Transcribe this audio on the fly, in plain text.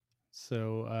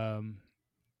So,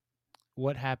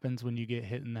 what happens when you get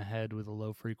hit in the head with a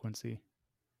low frequency?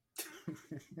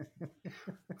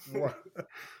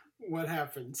 What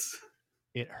happens?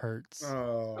 It hurts.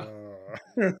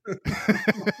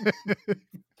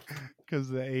 Because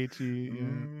the HE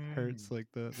hurts like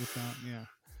the sound. Yeah.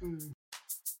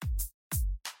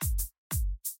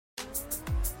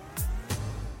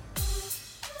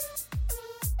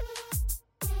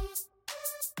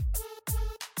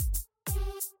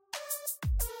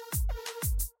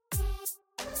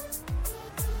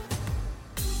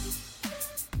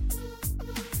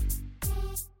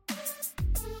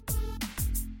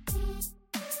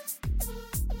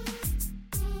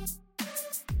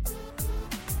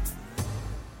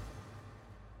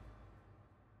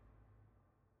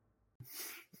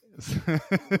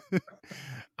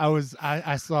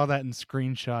 I saw that and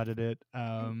screenshotted it,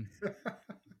 and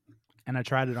I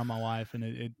tried it on my wife, and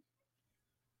it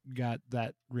got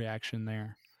that reaction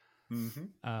there.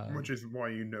 Which is why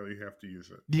you have to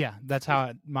use it. Yeah, that's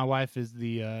how my wife is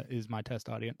is my test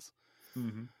audience,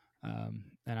 and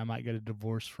I might get a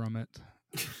divorce from it.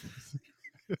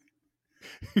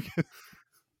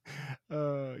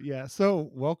 Yeah. So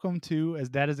welcome to As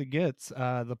Dad as It Gets,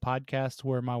 the podcast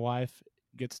where my wife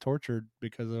gets tortured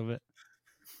because of it.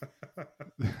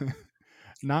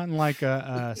 Not in like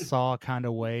a Saw kind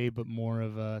of way, but more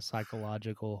of a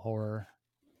psychological horror.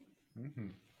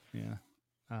 Yeah.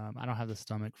 I don't have the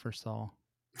stomach for Saw.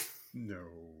 No.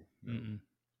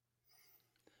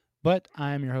 But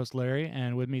I am your host, Larry,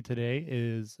 and with me today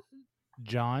is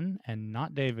John, and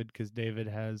not David, because David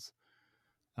has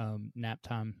nap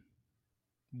time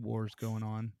wars going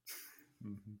on.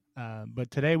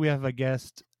 But today we have a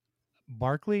guest,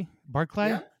 Barclay?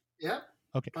 Yeah.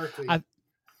 Okay. Barclay.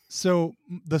 So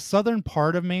the southern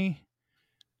part of me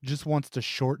just wants to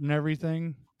shorten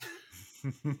everything.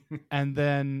 And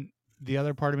then the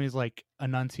other part of me is like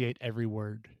enunciate every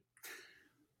word.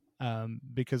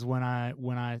 Because when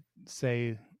I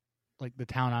say like the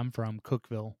town I'm from,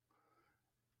 Cookville,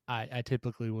 I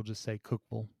typically will just say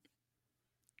Cookville.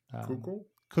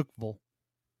 Cookville.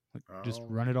 Like, just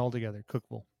run it all together.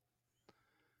 Cookville.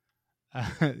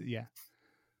 Yeah.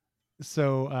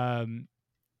 So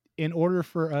in order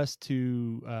for us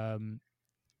to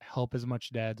help as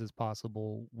much dads as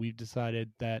possible, we've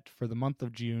decided that for the month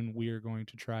of June, we are going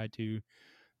to try to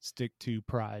stick to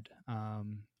Pride.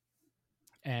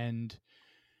 And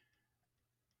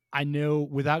I know,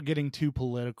 without getting too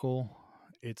political,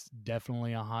 it's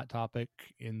definitely a hot topic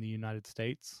in the United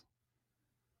States.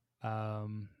 I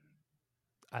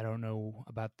don't know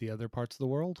about the other parts of the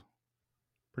world.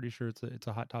 Pretty sure it's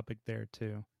a hot topic there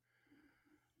too.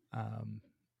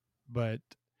 But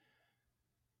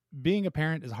being a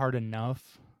parent is hard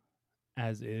enough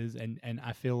as is, and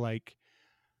I feel like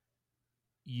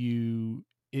it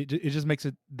just makes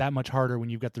it that much harder when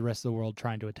you've got the rest of the world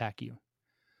trying to attack you.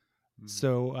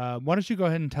 So why don't you go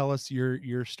ahead and tell us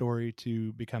your story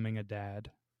to becoming a dad?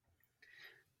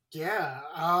 Yeah.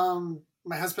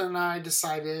 My husband and I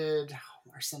decided,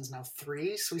 our son's now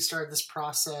 3, so we started this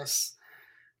process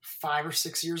 5 or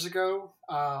 6 years ago.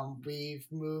 We've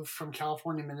moved from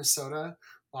California to Minnesota.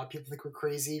 A lot of people think we're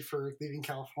crazy for leaving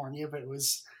California, but it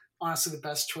was honestly the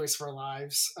best choice of our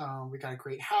lives. We got a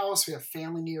great house. We have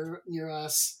family near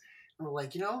us. And we're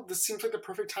like, this seems like the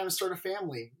perfect time to start a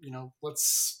family.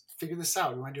 Let's figure this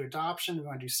out. We want to do adoption. We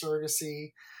want to do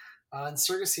surrogacy. And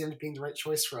surrogacy ended up being the right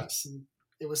choice for us. And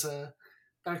it was about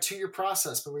a 2-year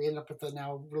process, but we ended up with a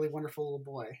now really wonderful little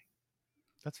boy.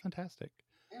 That's fantastic.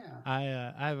 Yeah.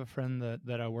 I have a friend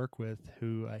that I work with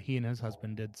who he and his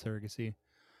husband did surrogacy,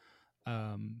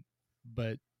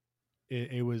 but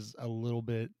it was a little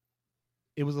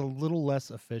less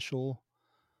official,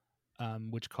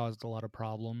 which caused a lot of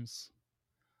problems.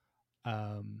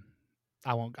 I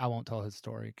won't tell his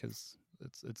story because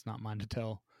it's not mine to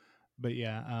tell. But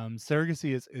yeah,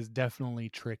 surrogacy is definitely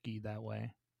tricky that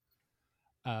way.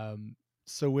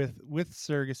 So with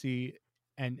surrogacy,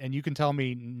 and you can tell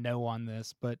me no on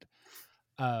this, but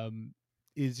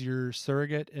is your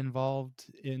surrogate involved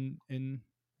in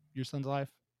your son's life?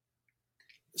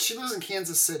 She lives in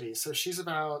Kansas City, so she's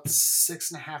about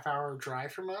 6.5 hour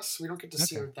drive from us. We don't get to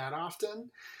see her that often.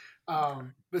 But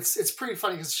it's pretty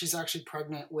funny because she's actually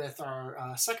pregnant with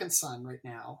our second son right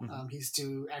now. He's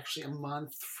due actually a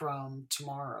month from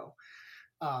tomorrow.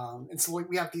 And so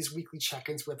we have these weekly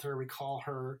check-ins with her. We call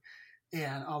her,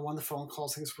 and on one of the phone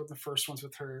calls, I think it's one of the first ones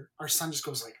with her, our son just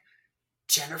goes like,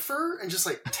 "Jennifer," and just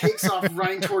like takes off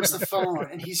running towards the phone.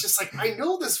 And he's just like, "I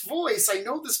know this voice. I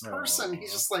know this person."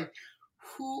 He's just like,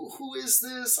 who is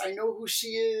this? I know who she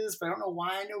is, but I don't know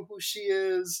why I know who she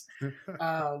is.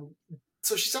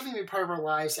 so she's definitely been part of our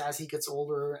lives as he gets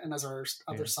older, and as our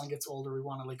other son gets older, we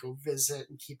want to like go visit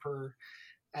and keep her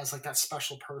as like that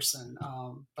special person.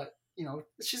 But you know,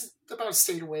 she's about a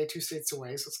state away, 2 states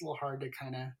away, so it's a little hard to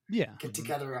kind of get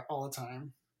together all the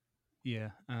time. Yeah.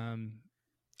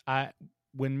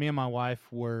 When me and my wife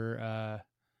were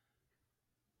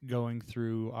going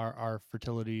through our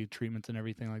fertility treatments and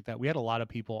everything like that, we had a lot of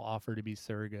people offer to be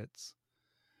surrogates.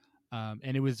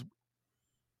 And it was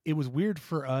weird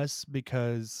for us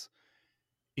because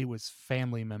it was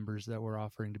family members that were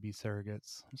offering to be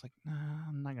surrogates. I was like, nah,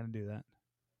 I'm not going to do that.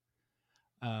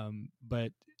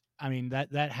 But I mean,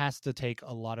 that has to take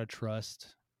a lot of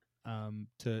trust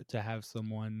to have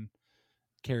someone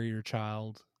carry your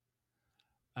child.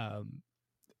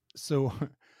 So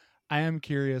I am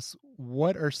curious,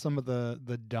 what are some of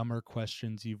the dumber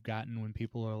questions you've gotten when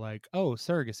people are like, oh,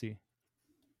 surrogacy?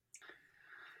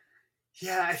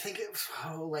 Yeah, I think it was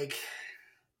like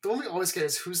the one we always get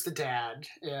is who's the dad,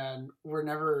 and we're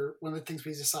never. One of the things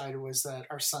we decided was that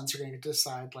our sons are going to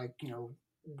decide, like, you know,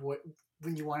 what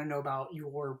when you want to know about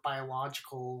your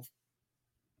biological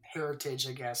heritage,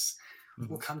 I guess,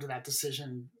 we'll come to that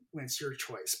decision when it's your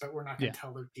choice. But we're not going to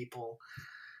tell other people.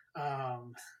 I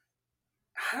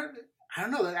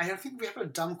don't know. I don't think we have no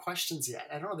dumb questions yet.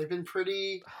 I don't know. They've been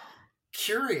pretty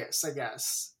curious, I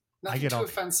guess. Nothing too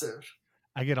offensive.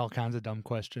 I get all kinds of dumb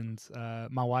questions.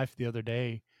 My wife the other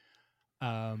day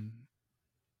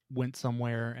went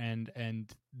somewhere and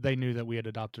they knew that we had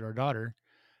adopted our daughter,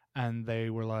 and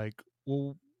they were like,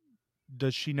 well,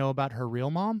 does she know about her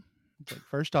real mom? It's like,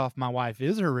 first off, my wife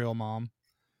is her real mom.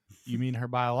 You mean her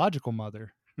biological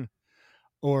mother?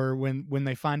 Or when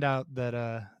they find out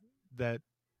that that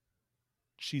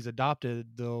she's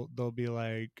adopted, they'll be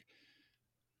like,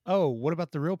 oh, what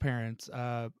about the real parents?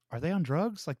 Are they on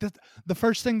drugs? Like the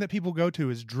first thing that people go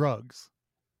to is drugs.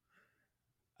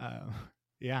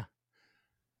 Yeah.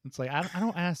 It's like, I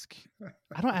don't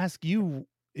ask you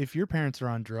if your parents are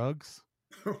on drugs.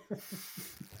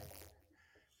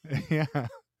 Yeah.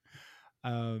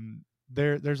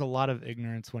 There's a lot of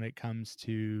ignorance when it comes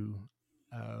to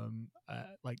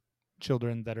like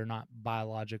children that are not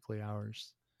biologically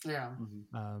ours. Yeah.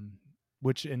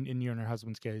 Which in your and her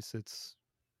husband's case, it's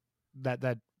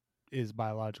that is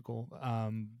biological.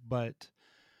 But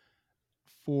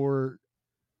for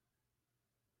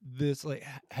this, like,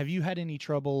 have you had any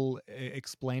trouble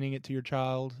explaining it to your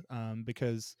child?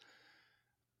 Because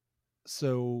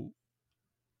so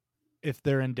if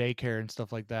they're in daycare and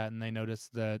stuff like that, and they notice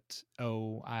that,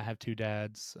 oh, I have 2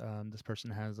 dads, this person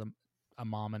has a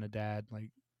mom and a dad, like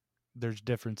there's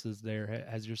differences there.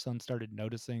 Has your son started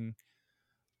noticing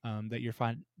that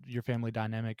your family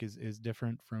dynamic is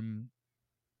different from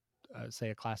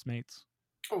say a classmate's?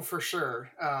 Oh, for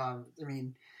sure. I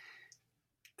mean,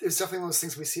 it's definitely one of those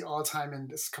things we see all the time in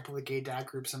this couple of gay dad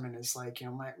groups I'm in. Is like, you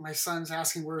know, my son's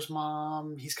asking where's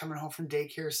mom. He's coming home from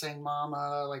daycare saying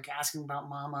mama, like asking about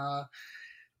mama.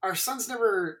 Our son's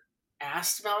never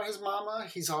asked about his mama.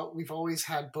 We've always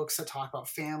had books that talk about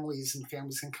families, and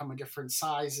families can come in different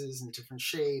sizes and different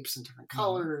shapes and different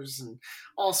colors and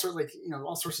all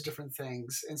sorts of different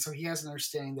things. And so he has an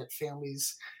understanding that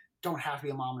families don't have to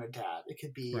be a mom and a dad. It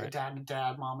could be a dad and a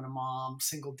dad, mom and a mom,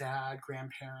 single dad,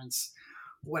 grandparents,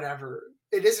 whatever.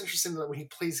 It is interesting that when he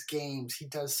plays games, he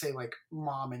does say like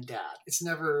mom and dad. It's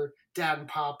never dad and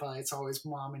papa. It's always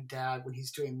mom and dad when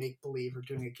he's doing make believe or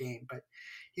doing a game. But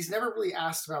he's never really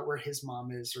asked about where his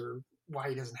mom is or why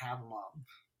he doesn't have a mom.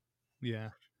 Yeah.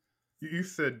 You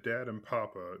said dad and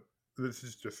papa. This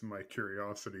is just my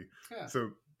curiosity. Yeah.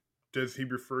 So does he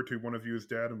refer to one of you as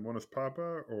dad and one as papa,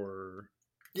 or?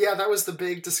 Yeah, that was the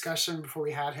big discussion before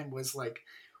we had him, was like,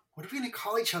 what are we going to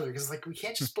call each other? Because, like, we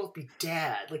can't just both be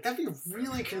dad. Like, that'd be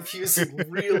really confusing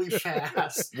really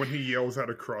fast. When he yells out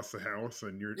across the house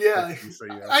and you say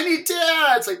yes. I need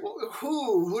dad. It's like, well,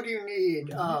 who do you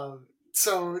need?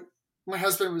 So my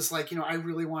husband was like, you know, I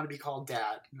really want to be called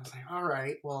dad. And I was like, all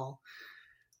right, well,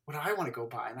 what do I want to go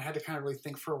by? And I had to kind of really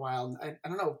think for a while. And I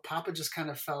don't know, papa just kind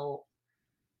of felt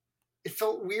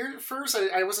weird at first.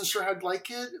 I wasn't sure how I'd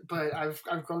like it, but I've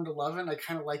grown to love it. And I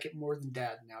kind of like it more than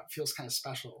dad now. It feels kind of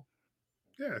special.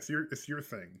 Yeah, it's your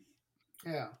thing.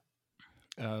 Yeah.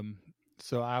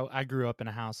 So I grew up in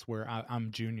a house where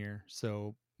I'm junior,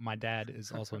 so my dad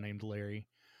is also named Larry.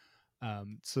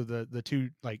 So the two,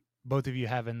 like, both of you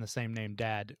having the same name,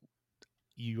 Dad,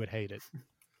 you would hate it,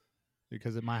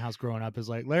 because at my house growing up is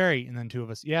like Larry, and then 2 of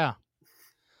us, yeah.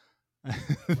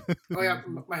 Oh yeah,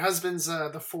 my husband's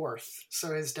the 4th,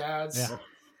 so his dad's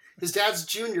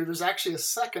junior. There's actually a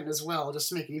 2nd as well, just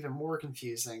to make it even more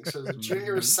confusing. So there's a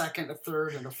junior, a 2nd, a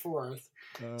 3rd, and a 4th.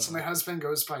 So my husband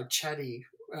goes by Chetty,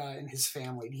 in his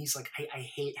family, and he's like, I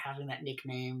hate having that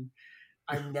nickname.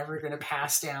 I'm never going to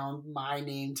pass down my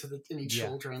name to any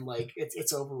children. Like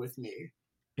it's over with me.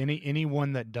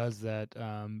 Anyone that does that,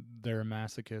 they're a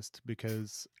masochist,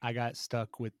 because I got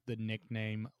stuck with the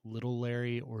nickname Little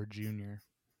Larry or Junior.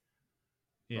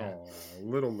 Yeah. Oh,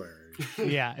 Little Larry.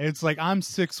 Yeah, it's like I'm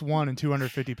 6'1" and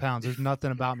 250 pounds. There's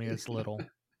nothing about me that's little.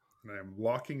 And I am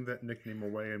locking that nickname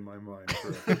away in my mind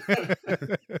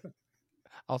forever.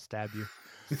 I'll stab you.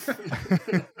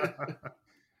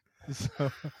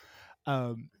 So,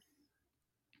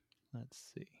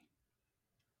 let's see.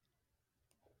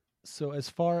 So as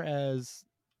far as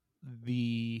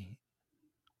the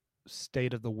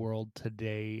state of the world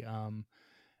today,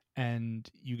 and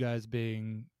you guys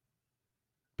being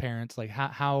parents, like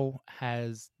how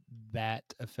has that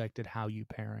affected how you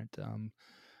parent?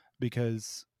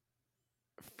 Because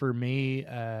for me,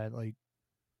 like,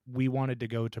 we wanted to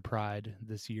go to Pride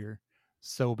this year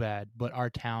so bad, but our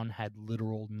town had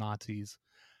literal Nazis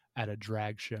at a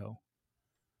drag show,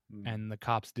 and the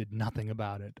cops did nothing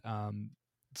about it.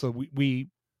 So we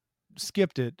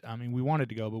skipped it. I mean, we wanted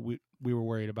to go, but we were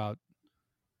worried about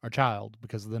our child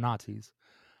because of the Nazis.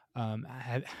 How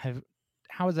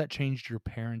has that changed your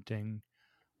parenting,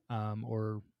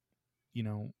 or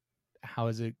how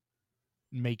does it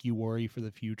make you worry for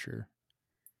the future?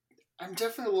 I'm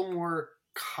definitely a little more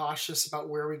cautious about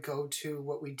where we go to,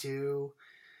 what we do.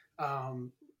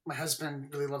 My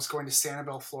husband really loves going to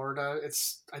Sanibel, Florida.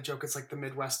 I joke it's like the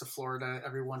Midwest of Florida.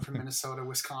 Everyone from Minnesota,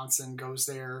 Wisconsin goes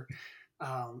there.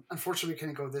 Unfortunately, we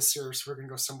couldn't go this year, so we're going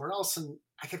to go somewhere else. And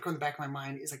I kept going in the back of my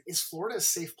mind, is Florida a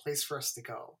safe place for us to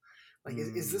go? Like,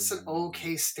 is this an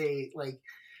okay state? Like,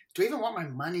 do I even want my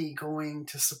money going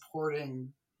to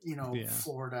supporting,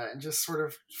 Florida, and just sort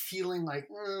of feeling like,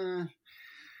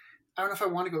 I don't know if I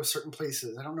want to go certain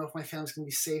places. I don't know if my family's going to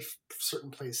be safe certain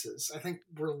places. I think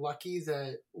we're lucky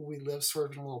that we live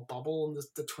sort of in a little bubble in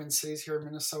the Twin Cities here in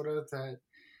Minnesota, that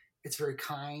it's very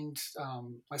kind.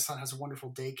 My son has a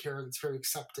wonderful daycare that's very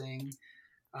accepting.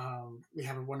 We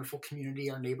have a wonderful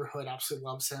community. Our neighborhood absolutely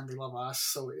loves him. They love us.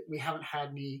 So we haven't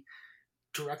had any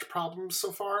direct problems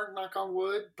so far, knock on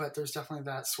wood, but there's definitely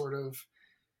that sort of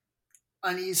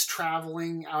unease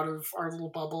traveling out of our little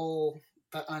bubble,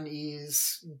 that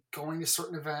unease going to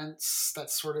certain events, that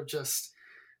sort of just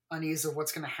unease of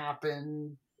what's going to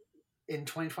happen in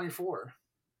 2024.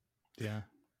 Yeah,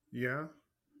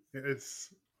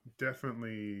 it's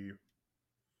definitely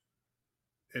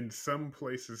in some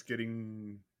places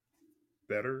getting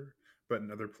better, but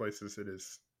in other places it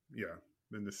is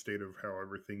in the state of how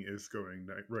everything is going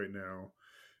right now.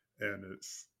 And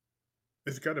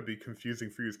it's got to be confusing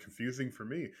for you. It's confusing for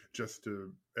me, just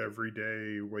to every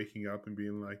day waking up and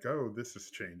being like, oh, this has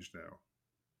changed now.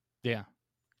 Yeah.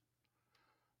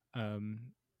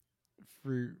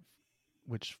 For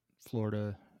which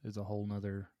Florida is a whole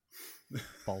nother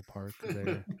ballpark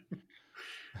there.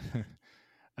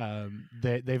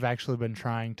 They've actually been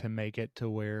trying to make it to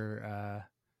where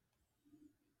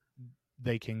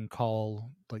they can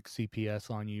call like CPS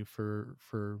on you for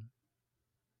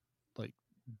like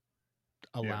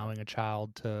allowing a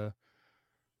child to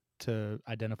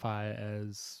identify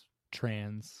as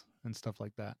trans and stuff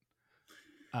like that.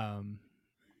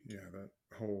 That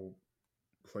whole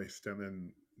place down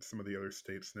in some of the other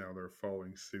states now, they're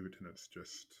following suit, and it's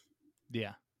just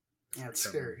it's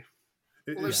scary.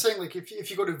 They're saying like if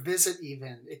you go to visit,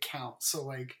 even it counts. So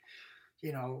like,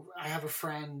 I have a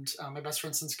friend, my best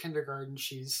friend since kindergarten.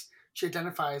 She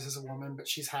identifies as a woman, but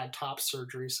she's had top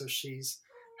surgery, so she's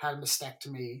had a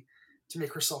mastectomy to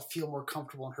make herself feel more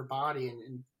comfortable in her body,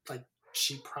 and like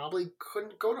she probably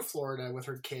couldn't go to Florida with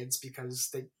her kids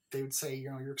because they would say,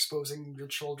 you're exposing your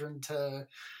children to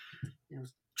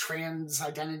trans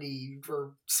identity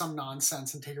or some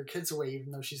nonsense, and take her kids away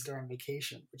even though she's there on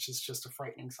vacation, which is just a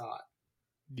frightening thought.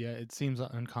 Yeah, it seems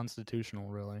unconstitutional,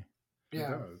 really.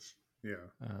 Yeah. It does.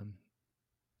 Yeah.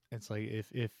 It's like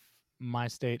if my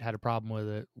state had a problem with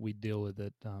it, we'd deal with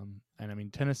it. And I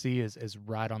mean, Tennessee is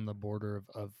right on the border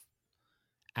of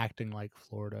acting like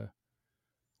Florida,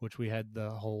 which we had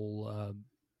the whole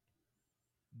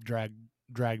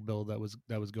drag bill that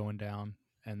was going down,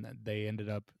 and they ended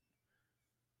up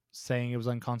saying it was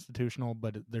unconstitutional,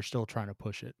 but they're still trying to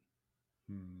push it.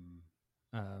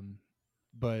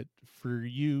 But for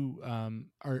you,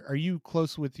 are you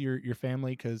close with your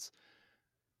family? Because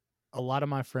a lot of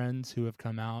my friends who have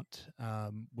come out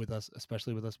with us,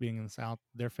 especially with us being in the South,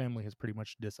 their family has pretty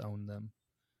much disowned them.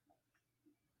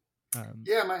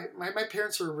 My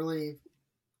parents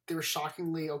they were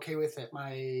shockingly okay with it.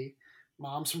 My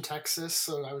mom's from Texas,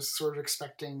 so I was sort of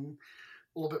expecting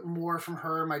a little bit more from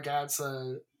her. My dad's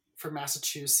a from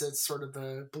Massachusetts, sort of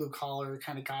the blue collar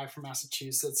kind of guy from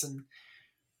Massachusetts. And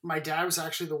my dad was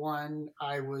actually the one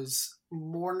I was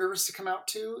more nervous to come out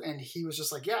to. And he was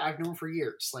just like, yeah, I've known for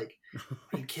years. Like,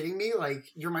 are you kidding me? Like,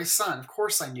 you're my son. Of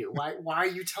course I knew. Why are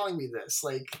you telling me this?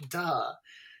 Like, duh.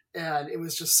 And it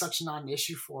was just such not an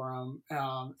issue for him.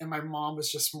 And my mom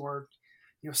was just more,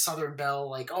 Southern Belle,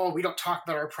 like, oh, we don't talk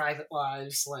about our private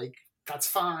lives. Like, that's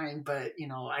fine. But,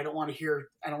 I don't want to hear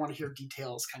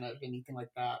details, kind of anything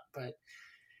like that. But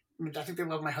I mean, I think they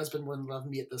love my husband more than they love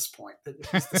me at this point. That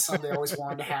he's the son they always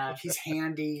wanted to have. He's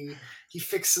handy. He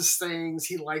fixes things.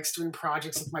 He likes doing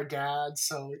projects with my dad.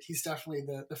 So he's definitely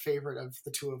the favorite of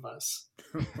the two of us.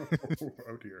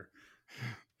 Oh dear.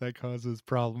 That causes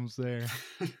problems there.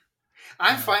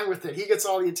 I'm fine with it. He gets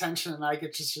all the attention, and I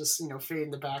get just fade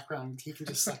in the background. He can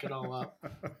just suck it all up.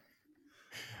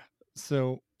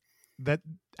 So that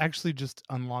actually just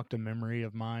unlocked a memory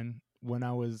of mine. When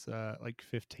I was like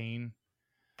 15,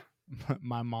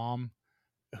 my mom,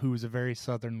 who was a very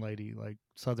Southern lady, like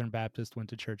Southern Baptist, went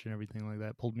to church and everything like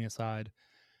that, pulled me aside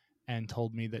and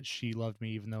told me that she loved me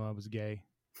even though I was gay.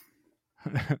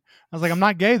 I was like, I'm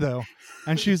not gay though.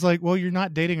 And she's like, well, you're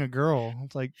not dating a girl.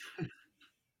 It's like,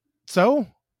 so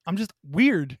I'm just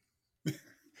weird.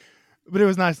 But it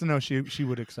was nice to know she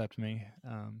would accept me.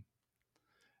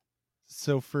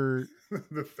 So for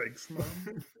the thanks,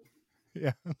 Mom.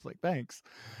 Yeah, it's like, thanks.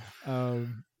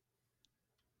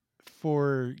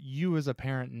 For you as a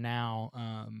parent now,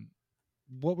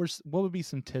 what would be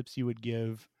some tips you would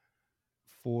give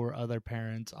for other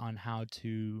parents on how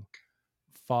to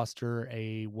foster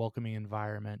a welcoming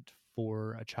environment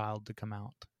for a child to come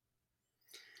out?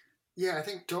 Yeah, I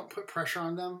think don't put pressure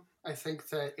on them. I think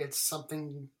that it's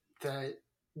something that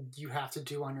you have to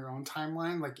do on your own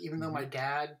timeline. Like, even though my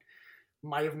dad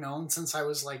might have known since I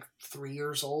was like 3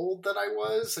 years old that I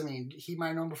was, I mean, he might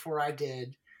have known before I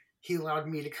did. He allowed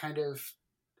me to kind of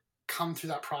come through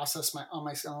that process on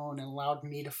my own, and allowed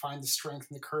me to find the strength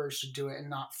and the courage to do it, and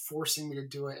not forcing me to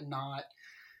do it, and not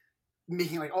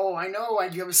making like, oh, I know,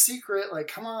 you have a secret, like,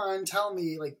 come on, tell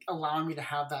me, like, allowing me to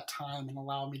have that time and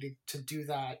allow me to do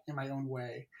that in my own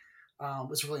way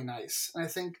was really nice. And I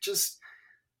think, just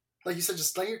like you said,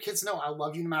 just letting your kids know I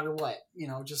love you no matter what,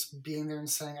 just being there and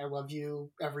saying I love you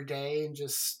every day, and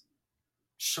just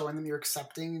showing them you're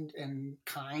accepting and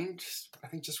kind, I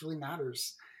think just really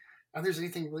matters. I don't think there's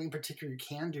anything really in particular you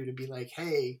can do to be like,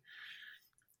 hey,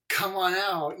 come on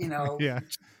out, Yeah.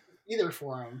 be there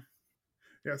for them.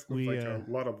 Yeah, it's like a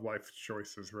lot of life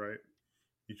choices, right?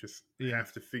 You just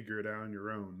have to figure it out on your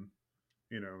own,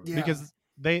 Yeah. Because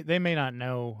they may not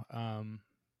know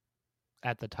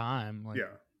at the time. Like,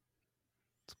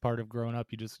 it's part of growing up.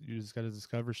 You just got to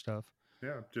discover stuff.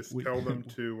 Yeah, just tell them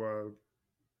to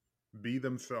be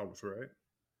themselves, right?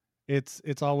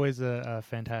 It's always a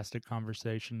fantastic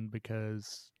conversation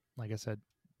because, like I said,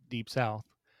 Deep South,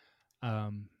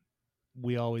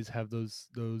 we always have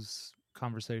those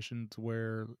conversations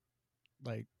where,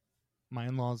 like, my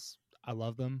in-laws, I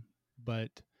love them, but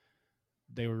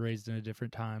they were raised in a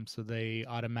different time, so they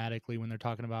automatically, when they're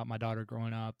talking about my daughter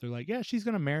growing up, they're like, yeah, she's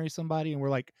gonna marry somebody, and we're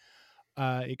like,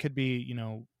 it could be,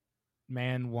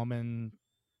 man, woman,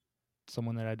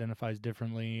 someone that identifies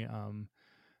differently.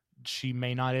 She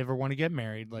may not ever want to get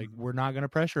married. Like, we're not going to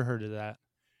pressure her to that.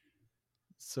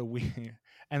 So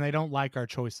and they don't like our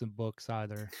choice in books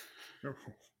either.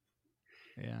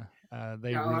 Yeah.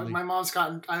 My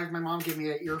mom gave me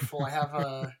an earful. I have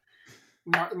a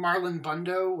Marlon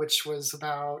Bundo, which was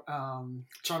about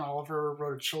John Oliver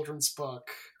wrote a children's book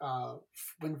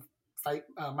when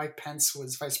Mike Pence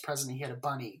was vice president. He had a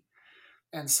bunny,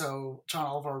 and so John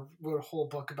Oliver wrote a whole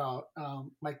book about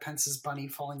Mike Pence's bunny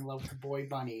falling in love with a boy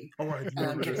bunny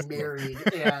and getting married,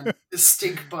 and the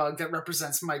stink bug that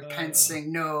represents Mike Pence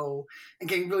saying no and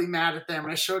getting really mad at them.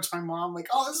 And I showed it to my mom, like,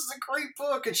 oh, this is a great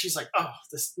book, and she's like, oh,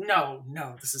 this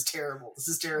is terrible. This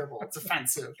is terrible. It's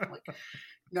offensive. I'm like,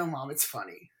 no, Mom, it's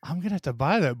funny. I'm gonna have to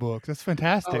buy that book. That's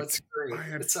fantastic. Oh, it's great.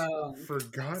 It's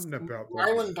forgotten about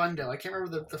Marlon Bundo. I can't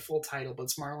remember the full title, but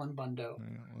it's Marlon Bundo.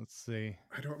 Let's see.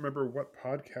 I don't remember what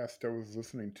podcast I was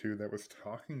listening to that was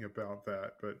talking about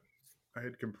that, but I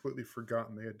had completely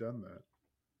forgotten they had done that.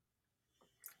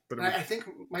 But I think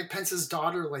Mike Pence's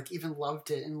daughter even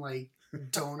loved it and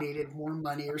donated more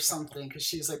money or something, because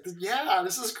she's like, yeah,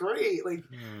 this is great. Like,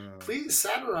 please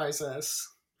satirize us.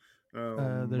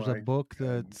 There's a book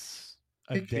that's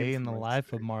A Day in the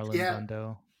Life of Marlon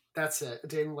Bundo. That's it. A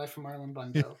Day in the Life of Marlon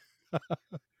Bundo.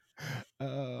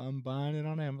 I'm buying it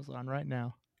on Amazon right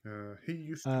now. He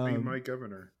used to be my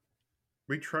governor.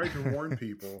 We tried to warn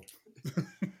people.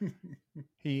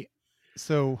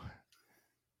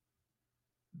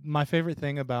 My favorite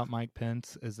thing about Mike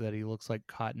Pence is that he looks like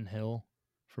Cotton Hill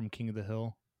from King of the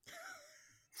Hill.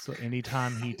 So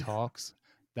anytime he talks,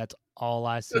 that's all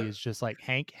I see is just like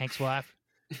Hank's wife.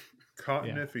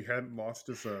 Cotton, Yeah. if he hadn't lost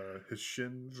his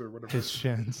shins or whatever. His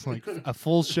shins, like a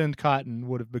full shinned Cotton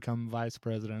would have become vice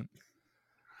president.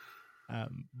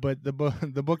 But the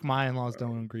book my in-laws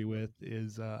don't agree with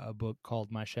is a book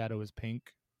called My Shadow is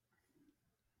Pink.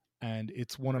 And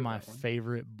it's one of my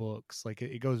favorite books. Like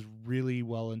it goes really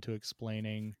well into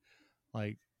explaining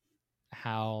like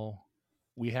how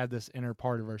we have this inner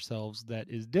part of ourselves that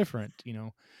is different. You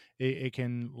know, it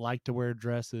can like to wear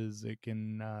dresses. It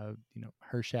can,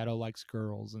 her shadow likes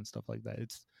girls and stuff like that.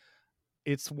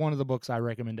 It's one of the books I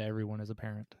recommend to everyone as a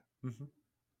parent.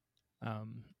 Mm-hmm.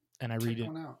 And I read it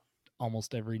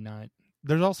almost every night.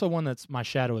 There's also one that's My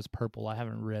Shadow is Purple. I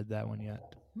haven't read that one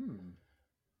yet.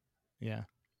 Yeah.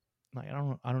 Like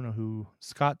I don't know who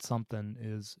Scott something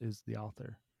is the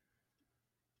author.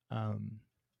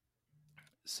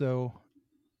 So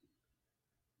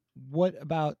what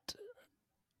about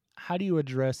how do you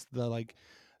address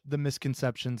the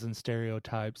misconceptions and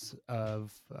stereotypes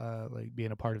of like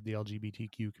being a part of the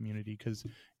LGBTQ community? Because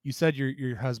you said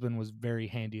your husband was very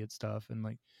handy at stuff, and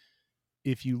like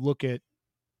if you look at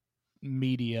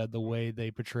media, the way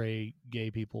they portray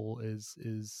gay people is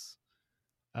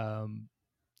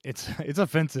it's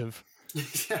offensive.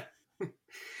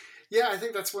 Yeah, I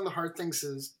think that's one of the hard things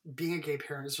is being a gay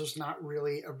parent is there's not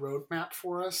really a roadmap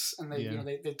for us, and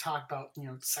they talk about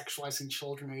sexualizing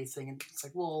children or anything, and it's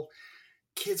like, well,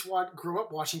 kids grow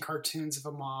up watching cartoons of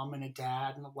a mom and a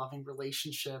dad and a loving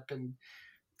relationship, and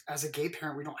as a gay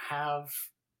parent, we don't have.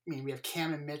 I mean, we have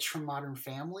Cam and Mitch from Modern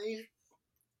Family.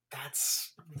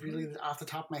 That's really off the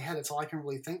top of my head. It's all I can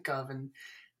really think of, and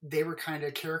they were kind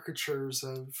of caricatures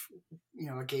of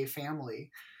a gay family.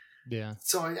 Yeah.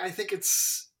 So I think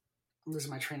it's. I'm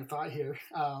losing my train of thought here.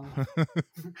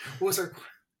 What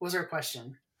was our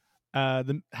question? How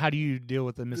do you deal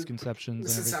with the misconceptions?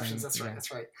 Misconceptions. That's right.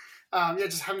 That's right.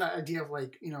 Just having that idea of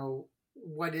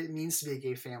what it means to be a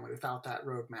gay family without that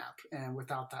roadmap and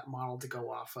without that model to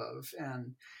go off of,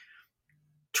 and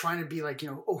trying to be like,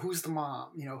 who's the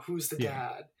mom? Who's the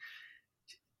dad?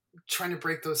 Trying to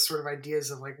break those sort of ideas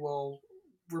of like, well,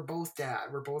 we're both dad,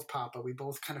 we're both papa, we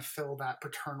both kind of fill that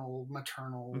paternal,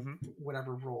 maternal,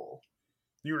 whatever role.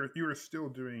 You are still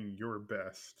doing your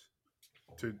best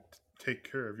to take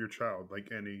care of your child like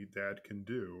any dad can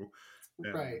do,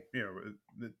 and right.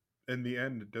 In the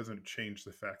end, it doesn't change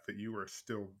the fact that you are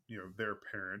still their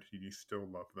parent. You still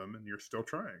love them, and you're still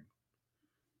trying.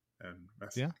 And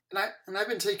that's and I've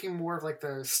been taking more of like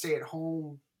the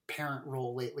stay-at-home parent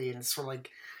role lately, and it's sort of like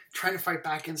trying to fight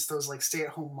back against those like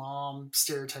stay-at-home mom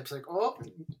stereotypes, like, oh,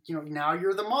 now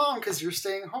you're the mom because you're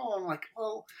staying home. Like,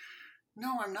 well,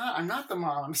 no, I'm not. I'm not the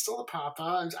mom. I'm still a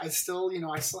papa. I still,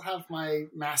 I still have my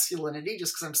masculinity.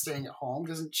 Just because I'm staying at home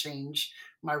doesn't change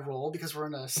my role because we're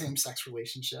in a same-sex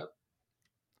relationship.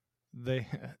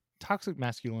 Toxic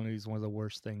masculinity is one of the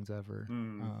worst things ever,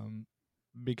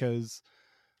 because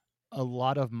a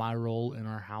lot of my role in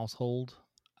our household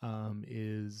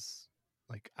is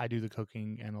like I do the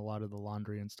cooking and a lot of the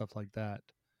laundry and stuff like that.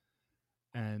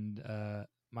 And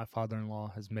my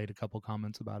father-in-law has made a couple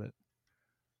comments about it.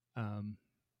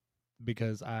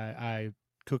 Because I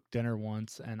cooked dinner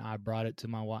once and I brought it to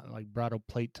my wife, brought a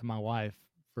plate to my wife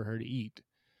for her to eat,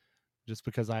 just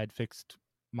because I had fixed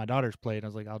my daughter's plate. I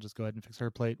was like, I'll just go ahead and fix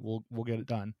her plate. We'll get it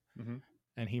done.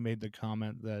 And he made the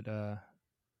comment that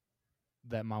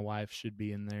that my wife should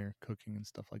be in there cooking and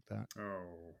stuff like that.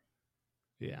 Oh,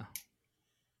 yeah.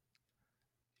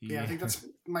 I think that's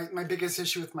my biggest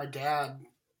issue with my dad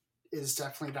is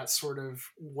definitely that sort of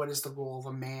what is the role of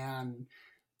a man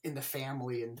in the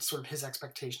family, and sort of his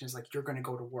expectation is like, you're going to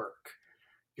go to work,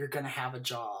 you're going to have a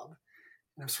job.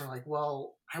 And I'm sort of like,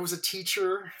 well, I was a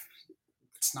teacher.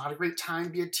 It's not a great time to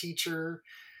be a teacher.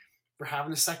 We're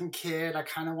having a second kid. I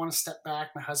kind of want to step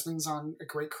back. My husband's on a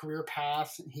great career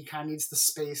path, and he kind of needs the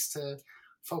space to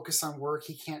focus on work.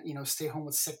 He can't, stay home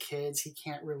with sick kids. He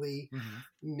can't really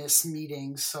miss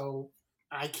meetings. So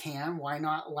I can. Why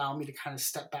not allow me to kind of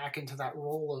step back into that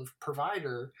role of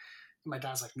provider? And my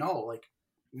dad's like, no, like,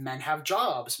 men have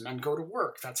jobs, men go to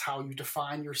work. That's how you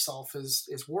define yourself as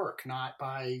work, not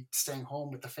by staying home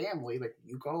with the family. Like,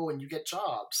 you go and you get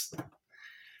jobs.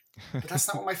 But that's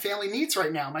not what my family needs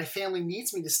right now. My family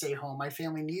needs me to stay home. My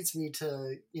family needs me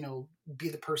to, be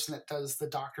the person that does the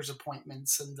doctor's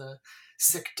appointments and the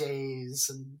sick days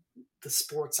and the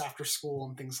sports after school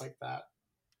and things like that.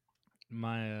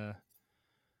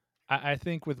 I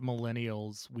think with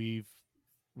millennials, we've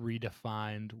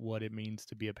redefined what it means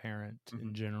to be a parent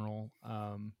in general.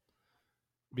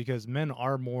 because men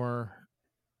are more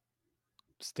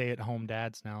stay-at-home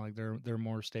dads now. Like they're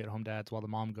more stay-at-home dads while the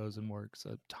mom goes and works.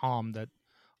 Tom, that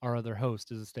our other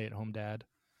host, is a stay-at-home dad.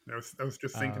 I was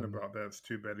just thinking Um, about that. It's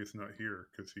too bad he's not here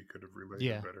because he could have related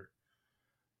yeah, better.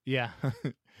 yeah.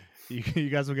 You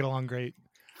guys will get along great.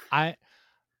 I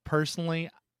personally,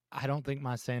 I don't think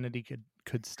my sanity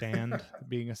could stand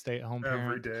being a stay-at-home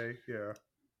Every parent. day, yeah.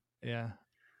 Yeah,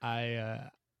 I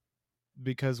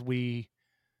because when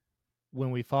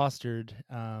we fostered,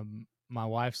 my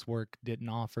wife's work didn't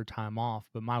offer time off,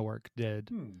 but my work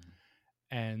did.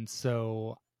 And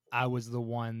so I was the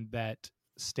one that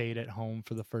stayed at home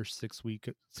for the first 6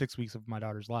 weeks of my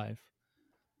daughter's life.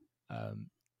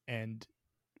 And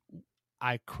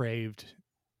I craved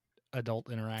adult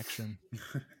interaction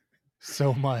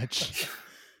so much.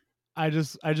 I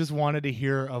just wanted to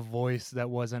hear a voice that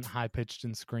wasn't high pitched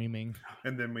and screaming.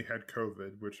 And then we had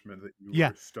COVID, which meant that you Yeah.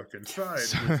 were stuck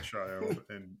inside with child,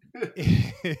 and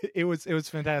it was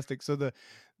fantastic. So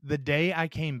the day I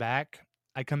came back,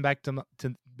 I come back to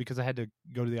because I had to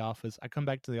go to the office. I come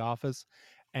back to the office,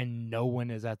 and no one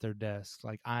is at their desk.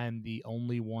 Like I am the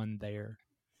only one there,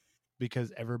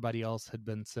 because everybody else had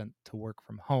been sent to work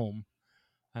from home,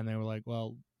 and they were like,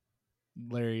 "Well,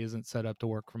 Larry isn't set up to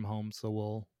work from home, so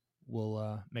we'll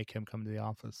make him come to the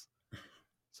office."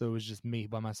 So it was just me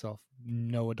by myself,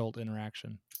 no adult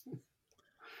interaction.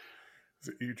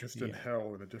 so you're just in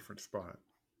hell in a different spot.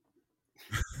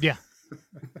 Yeah.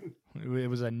 It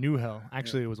was a new hell.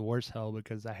 Actually, It was worse hell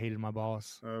because I hated my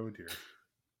boss. Oh dear.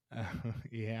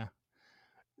 Yeah.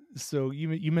 So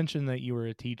you mentioned that you were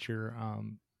a teacher.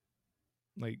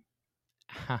 Like,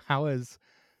 how has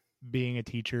being a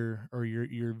teacher, or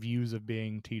your views of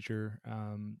being a teacher,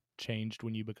 changed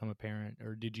when you become a parent,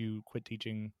 or did you quit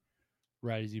teaching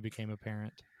right as you became a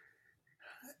parent?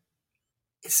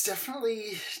 It's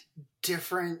definitely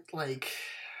different. Like,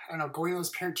 I don't know, going to those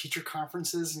parent teacher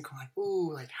conferences and going like,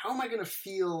 ooh, like how am I going to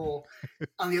feel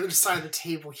on the other side of the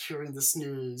table hearing this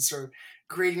news, or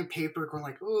grading a paper going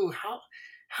like, ooh, how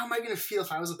am I going to feel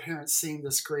if I was a parent seeing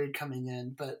this grade coming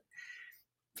in? But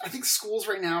I think schools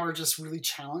right now are just really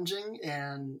challenging,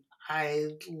 and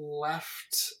I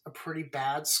left a pretty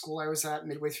bad school I was at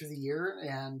midway through the year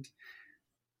and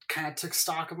kind of took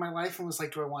stock of my life and was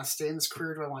like, do I want to stay in this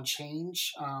career? Do I want to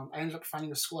change? I ended up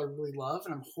finding a school I really love,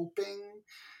 and I'm hoping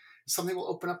something will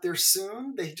open up there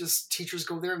soon. They just, teachers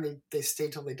go there and they stay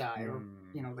till they die, or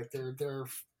like they're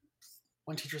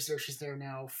one teacher's there. She's there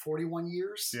now 41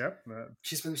 years. Yep.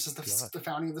 She's been there since the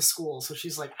founding of the school. So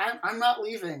she's like, I'm not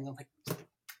leaving. I'm like,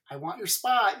 I want your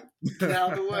spot. Get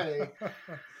out of the way.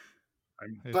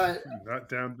 But not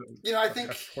down to, I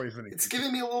think it's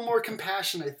giving me a little more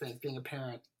compassion, I think, being a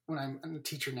parent when I'm a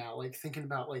teacher now, like thinking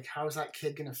about like, how is that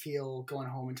kid going to feel going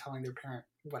home and telling their parent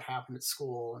what happened at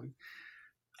school, and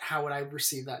how would I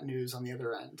receive that news on the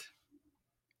other end?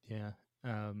 Yeah.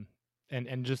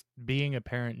 And just being a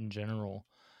parent in general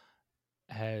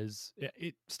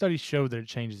studies show that it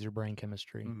changes your brain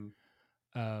chemistry.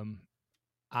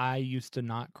 I used to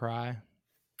not cry,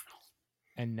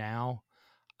 and now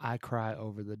I cry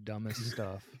over the dumbest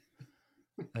stuff.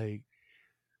 Like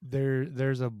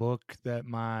there's a book that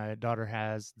my daughter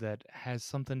has that has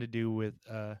something to do with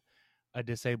a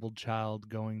disabled child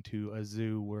going to a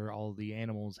zoo where all the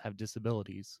animals have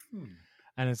disabilities.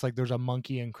 And it's like there's a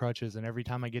monkey in crutches, and every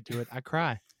time I get to it, I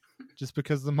cry just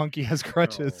because the monkey has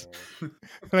crutches.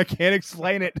 And I can't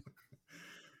explain it.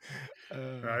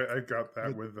 I got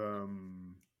that with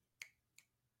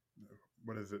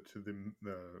what is it, to the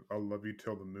I'll Love You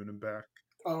Till the Moon and Back.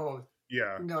 Oh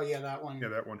yeah, no, yeah, that one. Yeah,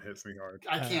 that one hits me hard.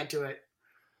 I can't do it.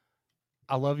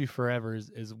 I Love You Forever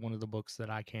is one of the books that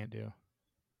I can't do.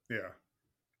 Yeah,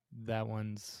 that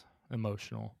one's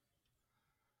emotional.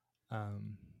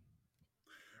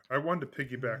 I wanted to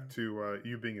piggyback to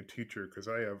you being a teacher, because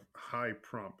I have high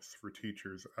prompts for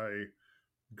teachers. I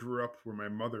grew up where my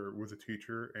mother was a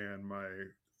teacher, and my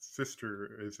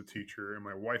sister is a teacher, and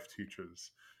my wife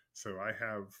teaches. So I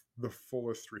have the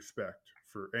fullest respect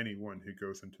for anyone who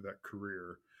goes into that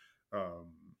career.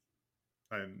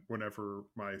 And whenever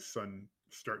my son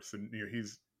starts,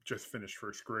 he's just finished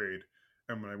first grade,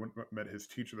 and when I met his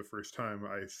teacher the first time,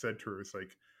 I said to her, it's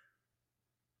like,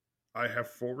 I have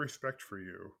full respect for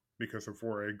you because of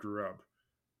where I grew up.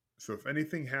 So if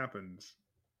anything happens,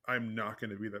 I'm not going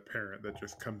to be that parent that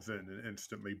just comes in and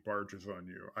instantly barges on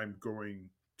you. I'm going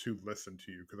to listen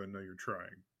to you because I know you're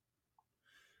trying.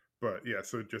 But yeah,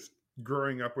 so just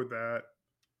growing up with that,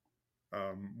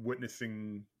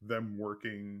 witnessing them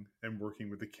working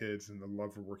with the kids, and the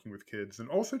love of working with kids, and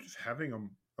also just having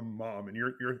a mom. And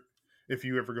you're if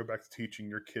you ever go back to teaching,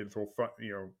 your kids will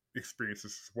experience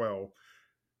this as well.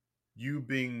 you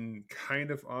being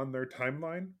kind of on their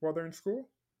timeline while they're in school.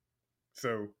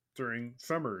 So during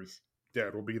summers,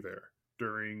 Dad will be there.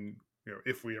 During,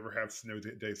 if we ever have snow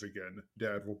days again,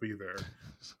 Dad will be there.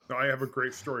 Now, I have a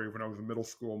great story of when I was in middle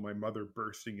school, my mother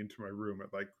bursting into my room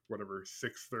at like whatever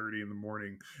 6:30 in the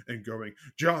morning and going,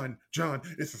 John,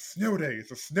 it's a snow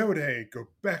day, go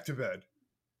back to bed.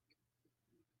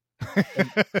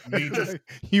 And me just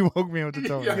you woke me up to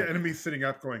tell me yeah, that. and me sitting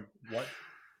up going, what?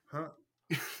 Huh?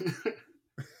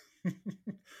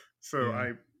 So Yeah.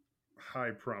 I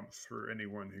high prompts for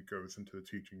anyone who goes into the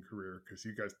teaching career, because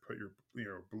you guys put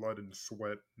your blood and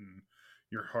sweat and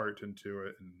your heart into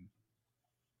it, and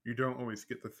you don't always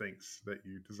get the thanks that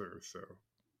you deserve. So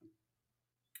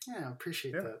Yeah, I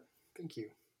appreciate that. Thank you.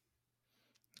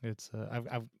 It's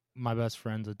I've my best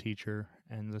friend's a teacher,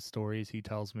 and the stories he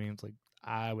tells me, it's like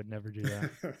I would never do that.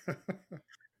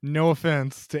 No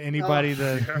offense to anybody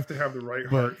that you have to have the right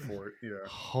but heart for it. Yeah.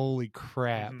 holy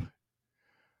crap. Mhm.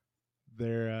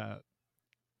 They're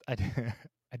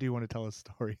I do want to tell a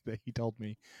story that he told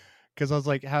me, because I was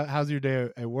like, how's your day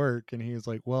at work? And he was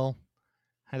like, well,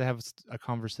 I had to have a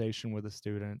conversation with a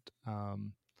student.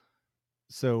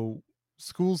 So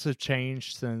schools have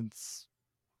changed since,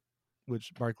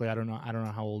 which Barkley, I don't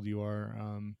know how old you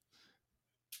are.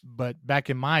 But back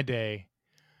in my day,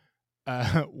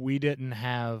 we didn't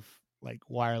have like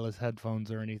wireless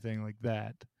headphones or anything like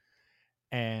that.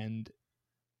 And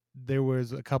there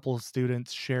was a couple of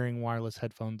students sharing wireless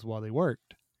headphones while they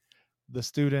worked. The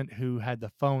student who had the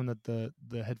phone that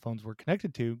the headphones were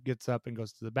connected to gets up and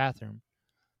goes to the bathroom,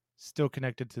 still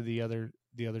connected to the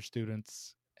other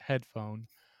student's headphone.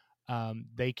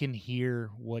 They can hear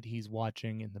what he's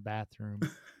watching in the bathroom.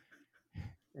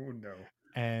 Oh no.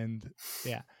 And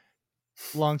yeah,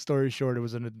 long story short, it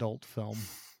was an adult film.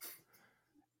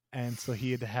 And so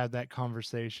he had to have that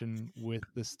conversation with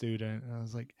the student. And I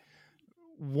was like,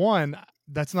 one,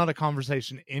 that's not a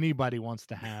conversation anybody wants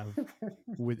to have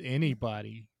with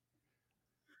anybody.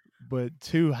 But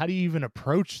two, how do you even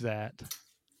approach that?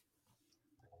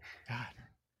 God.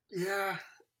 Yeah.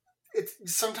 It's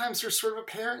sometimes you're sort of a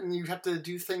parent and you have to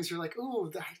do things. You're like,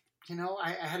 oh,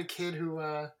 I had a kid who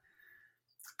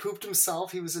pooped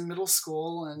himself. He was in middle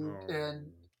school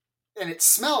and it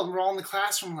smelled. And we're all in the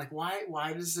classroom like,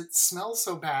 why does it smell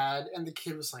so bad? And the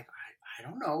kid was like, I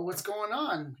don't know what's going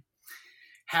on.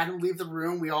 Had him leave the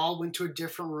room. We all went to a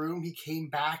different room. He came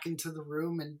back into the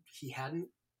room and he hadn't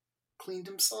cleaned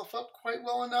himself up quite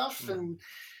well enough. And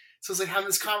so it's like having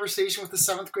this conversation with the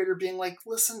 7th grader being like,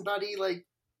 listen, buddy, like,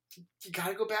 you got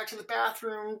to go back to the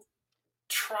bathroom.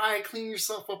 Try clean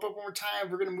yourself up one more time.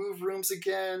 We're going to move rooms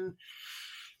again.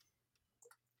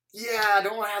 Yeah, I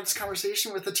don't want to have this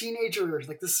conversation with a teenager.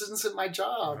 Like, this isn't my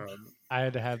job. I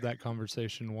had to have that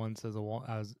conversation once I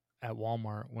was at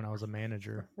Walmart when I was a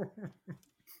manager,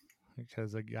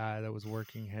 because a guy that was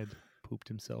working had pooped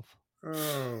himself.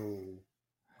 Oh.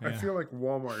 Yeah. I feel like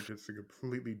Walmart is a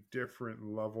completely different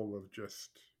level of just.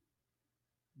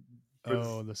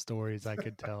 Oh, the stories I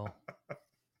could tell.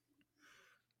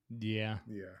 Yeah.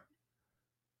 Yeah.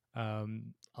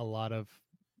 A lot of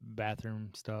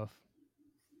bathroom stuff.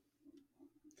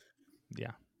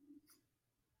 Yeah.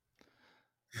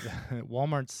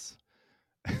 Walmart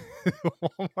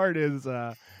is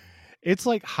it's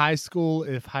like high school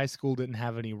if high school didn't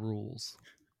have any rules.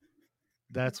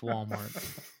 That's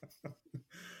Walmart.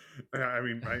 I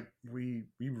mean, we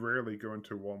rarely go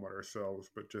into Walmart ourselves,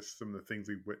 but just some of the things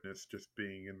we witnessed just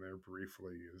being in there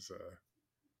briefly is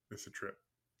a trip.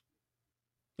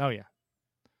 Oh yeah.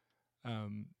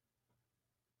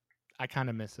 I kind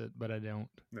of miss it, but I don't.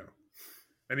 No.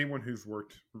 Anyone who's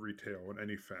worked retail in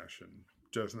any fashion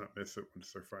does not miss it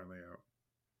once they're finally out.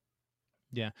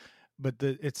 Yeah. But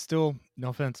it's still, no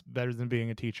offense, better than being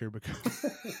a teacher, because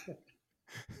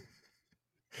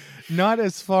not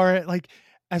as far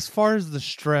as the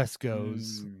stress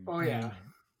goes. Oh yeah.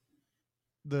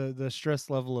 The stress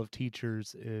level of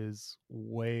teachers is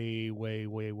way, way,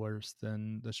 way worse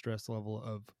than the stress level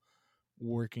of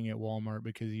working at Walmart,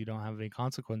 because you don't have any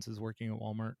consequences working at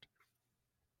Walmart.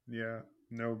 Yeah,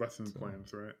 no lesson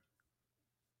plans, right?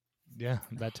 Yeah,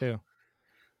 that too.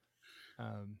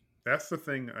 That's the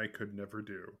thing I could never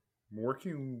do.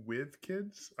 Working with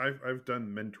kids, I've done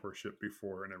mentorship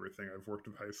before and everything. I've worked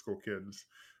with high school kids,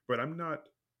 but I'm not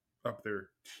up there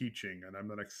teaching, and I'm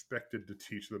not expected to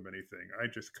teach them anything. I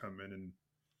just come in and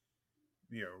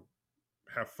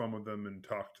have fun with them and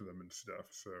talk to them and stuff.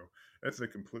 So that's a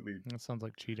completely. That sounds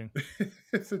like cheating.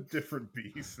 It's a different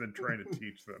beast than trying to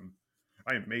teach them.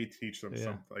 I may teach them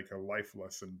something like a life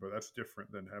lesson, but that's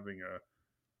different than having a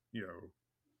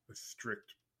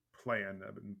strict plan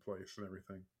in place and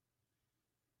everything.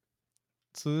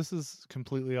 So this is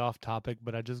completely off topic,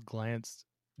 but I just glanced.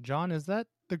 John, is that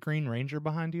the Green Ranger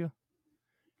behind you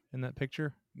in that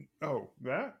picture? Oh,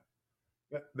 that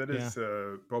Yeah. is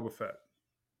Boba Fett.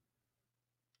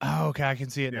 Oh, okay, I can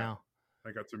see it Yeah. now.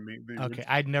 I got to meet the Okay,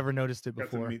 I'd never noticed it got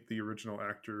to before. meet the original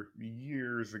actor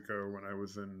years ago when I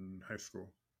was in high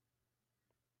school.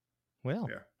 Well,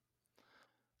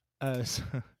 Yeah.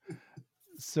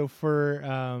 So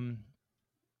for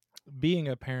being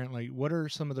a parent, like, what are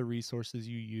some of the resources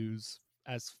you use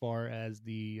as far as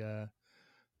the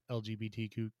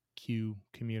LGBTQ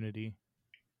community?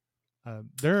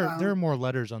 There are more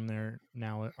letters on there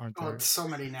now, aren't Oh, there? it's so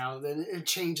many now. Then it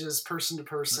changes person to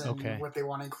person Okay. what they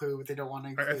want to include, what they don't want to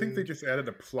include. I think they just added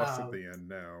a plus at the end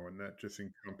now, and that just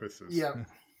encompasses. Yep.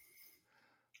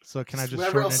 So can I just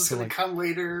whatever shorten else it is to going like to come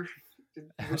later?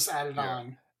 Just add it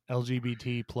on.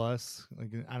 LGBT plus?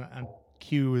 Like,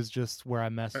 Q is just where I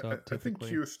mess up. Typically, I think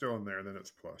Q is still in there, and then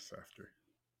it's plus after.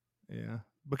 Yeah,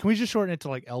 but can we just shorten it to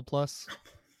like L plus?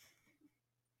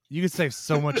 You could save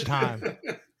so much time.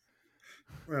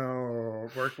 Oh,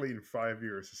 Barkley in 5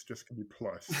 years, it's just gonna be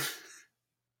plus.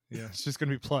 Yeah, it's just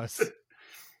gonna be plus.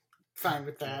 Fine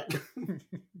with that.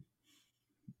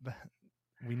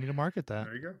 We need to market that.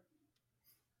 There you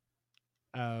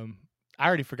go. I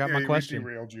already forgot my question.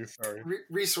 Derailed you, sorry.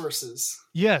 Resources.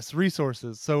 Yes,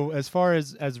 resources. So as far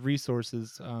as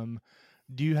resources,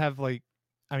 do you have like,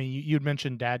 I mean, you'd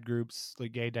mentioned dad groups,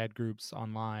 like gay dad groups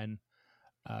online,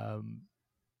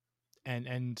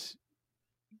 and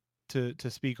to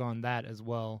speak on that as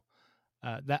well.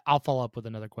 That I'll follow up with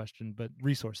another question, but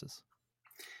resources.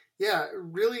 Yeah,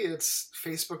 really, it's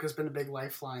Facebook has been a big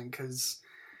lifeline because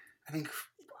I think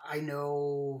I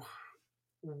know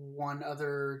one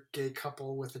other gay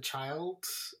couple with a child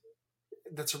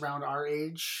that's around our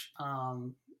age,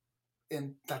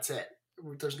 and that's it.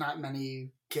 There's not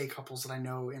many gay couples that I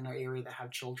know in our area that have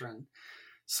children.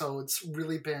 So it's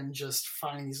really been just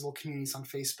finding these little communities on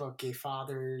Facebook, gay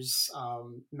fathers,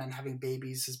 men having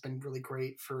babies has been really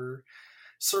great for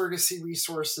surrogacy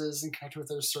resources and connecting with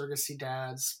their surrogacy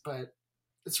dads. But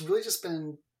it's really just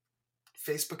been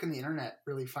Facebook and the internet,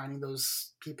 really finding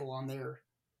those people on there.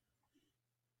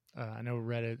 I know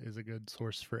Reddit is a good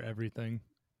source for everything.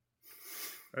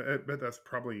 I bet that's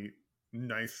probably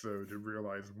nice, though, to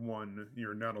realize, one,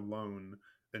 you're not alone,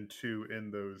 and two,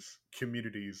 in those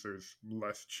communities, there's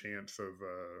less chance of,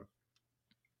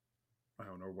 I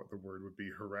don't know what the word would be,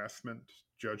 harassment,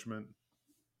 judgment.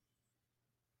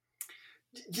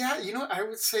 Yeah, I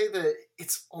would say that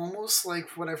it's almost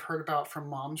like what I've heard about from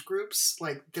moms groups.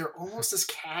 Like, they're almost as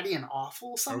catty and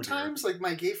awful sometimes. Like,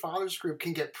 my gay fathers group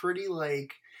can get pretty,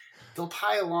 like, they'll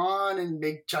pile on and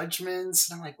make judgments.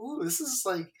 And I'm like, ooh, this is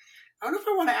like, I don't know if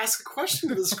I want to ask a question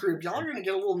to this group. Y'all are going to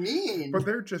get a little mean. But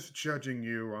they're just judging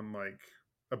you on, like,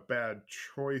 a bad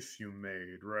choice you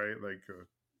made, right? Like,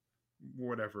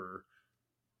 whatever.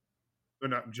 They're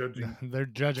not judging. They're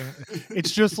judging. It's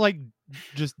just like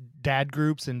just dad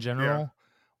groups in general,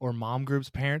 or mom groups,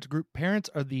 parents group. Parents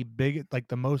are the like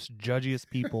the most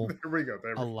judgiest people there we go.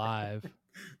 alive.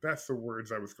 That's the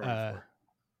words I was going for.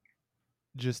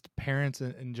 Just parents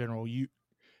in general.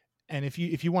 And if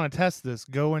you want to test this,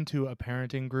 go into a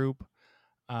parenting group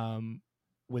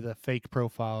with a fake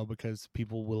profile, because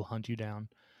people will hunt you down,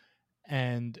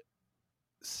 and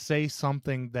say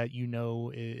something that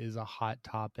is a hot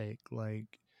topic. Like,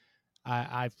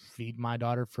 I feed my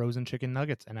daughter frozen chicken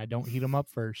nuggets and I don't heat them up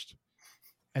first,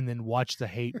 and then watch the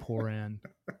hate pour in.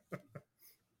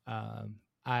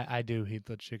 I do heat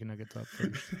the chicken nuggets up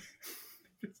first.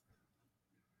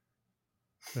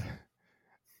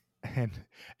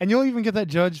 and you'll even get that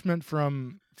judgment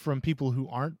from people who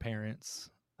aren't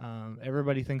parents.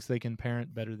 Everybody thinks they can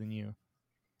parent better than you.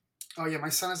 Oh yeah, my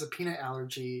son has a peanut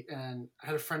allergy, and I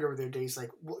had a friend over there today. He's like,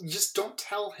 well, you just don't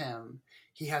tell him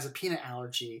he has a peanut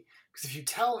allergy, because if you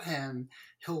tell him,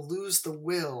 he'll lose the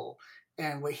will,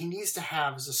 and what he needs to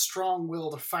have is a strong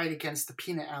will to fight against the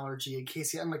peanut allergy in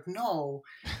case I'm like, no,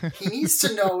 he needs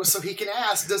to know so he can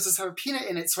ask, does this have a peanut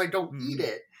in it, so I don't eat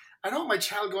it. I don't want my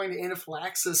child going to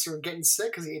anaphylaxis or getting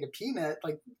sick because he ate a peanut.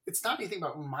 Like, it's not anything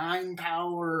about mind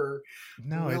power or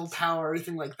willpower or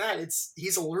anything like that.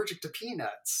 He's allergic to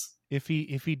peanuts. If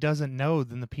he doesn't know,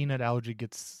 then the peanut allergy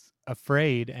gets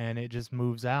afraid and it just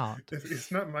moves out.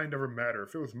 It's not mind over matter.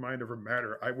 If it was mind over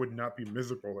matter, I would not be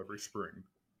miserable every spring.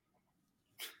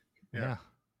 Yeah.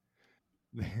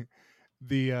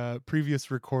 The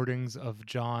previous recordings of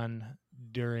John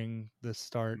during the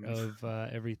start of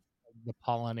the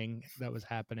pollinating that was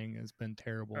happening has been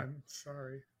terrible. I'm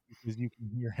sorry. Because you can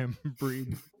hear him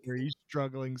breathe. He's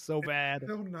struggling so bad.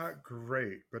 It's still not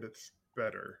great, but it's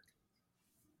better.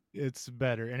 It's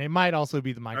better, and it might also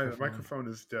be the The microphone. microphone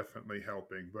is definitely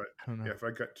helping, but I don't know. yeah, if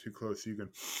I got too close, you can.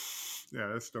 Yeah,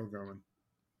 that's still going.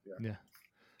 Yeah,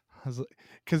 I was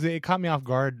because it caught me off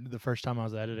guard the first time I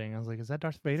was editing. I was like, "Is that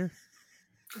Darth Vader?"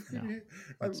 No, I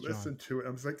that's John. listened to it. I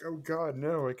was like, "Oh God,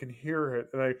 no! I can hear it,"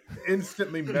 and I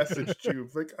instantly messaged you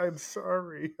like, "I'm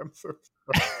sorry. I'm so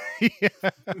sorry."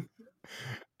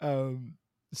 Yeah.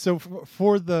 So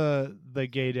for the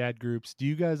gay dad groups, do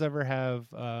you guys ever have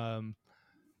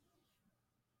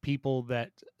people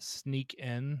that sneak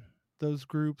in those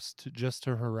groups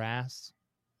to harass?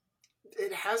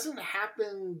 It hasn't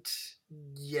happened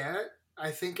yet.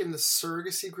 I think in the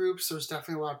surrogacy groups, there's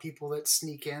definitely a lot of people that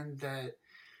sneak in that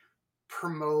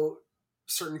promote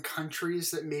certain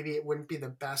countries that maybe it wouldn't be the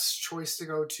best choice to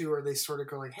go to, or they sort of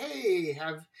go like, "Hey,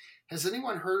 has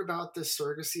anyone heard about this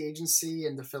surrogacy agency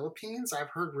in the Philippines? I've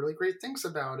heard really great things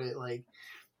about it. Like,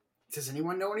 does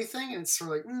anyone know anything?" And it's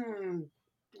sort of like,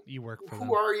 You work for who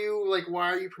them. are you? Like,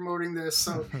 why are you promoting this?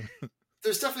 So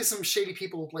there's definitely some shady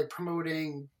people like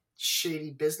promoting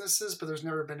shady businesses, but there's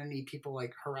never been any people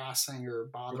like harassing or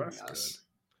bothering us.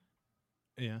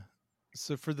 Yeah.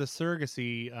 So for the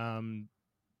surrogacy,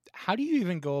 how do you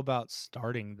even go about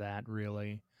starting that?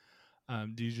 Really,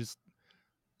 do you just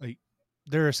like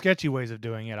there are sketchy ways of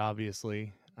doing it,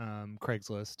 obviously,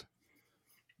 Craigslist,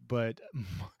 but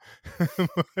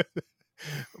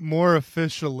more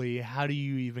officially, how do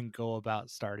you even go about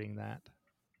starting that?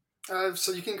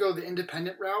 So you can go the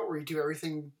independent route where you do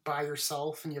everything by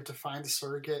yourself and you have to find the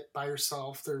surrogate by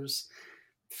yourself. There's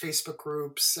Facebook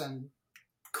groups and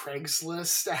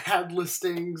Craigslist ad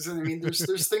listings, and I mean,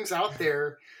 there's things out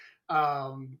there,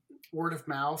 um, word of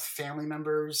mouth, family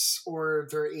members, or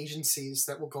there are agencies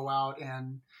that will go out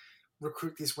and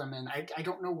recruit these women. I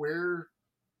don't know where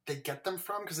they get them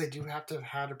from because they do have to have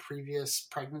had a previous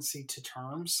pregnancy to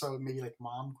term, so maybe like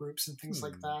mom groups and things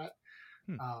like that.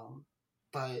 Hmm. Um,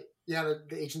 but yeah,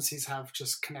 the agencies have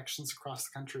just connections across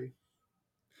the country.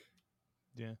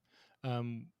 Yeah.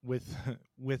 With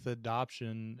with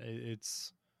adoption,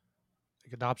 it's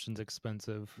like adoption's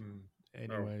expensive,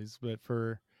 anyways. But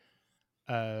for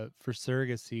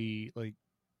surrogacy, like,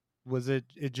 was it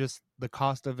just the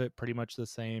cost of it pretty much the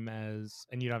same as?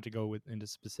 And you don't have to go into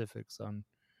specifics on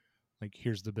like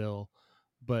here's the bill,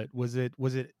 but was it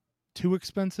too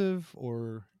expensive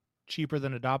or cheaper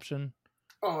than adoption?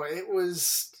 Oh, it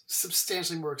was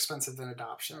substantially more expensive than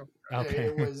adoption. Okay.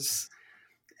 It was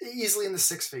easily in the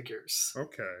six figures.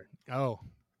 Okay. Oh,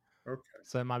 Okay.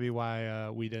 so that might be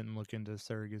why we didn't look into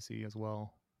surrogacy as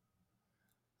well.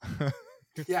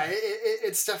 Yeah,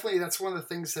 it's definitely, that's one of the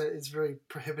things that is very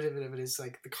prohibitive of it is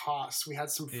like the cost. We had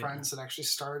some friends that actually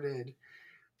started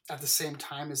at the same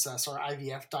time as us. Our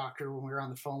IVF doctor, when we were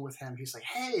on the phone with him, he's like,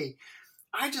 "Hey,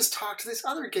 I just talked to this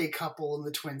other gay couple in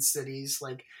the Twin Cities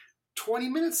like 20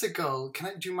 minutes ago.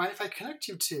 Do you mind if I connect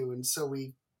you two?" And so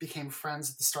we became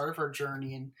friends at the start of our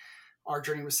journey, and our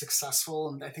journey was successful.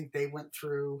 And I think they went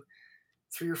through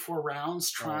 3 or 4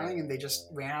 rounds trying, and they just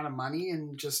ran out of money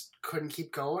and just couldn't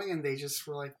keep going. And they just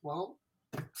were like, "Well,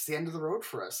 it's the end of the road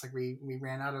for us. Like we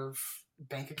ran out of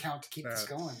bank account to keep this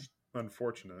going."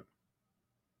 Unfortunate.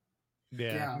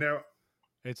 Yeah. Now,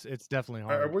 it's definitely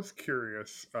I hard. was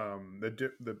curious.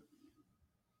 The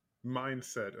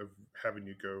mindset of having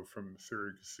you go from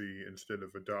surrogacy instead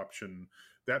of adoption.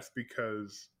 That's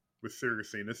because with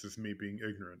surrogacy, and this is me being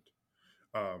ignorant.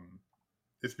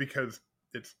 It's because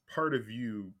it's part of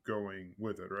you going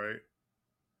with it, right?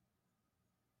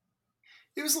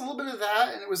 It was a little bit of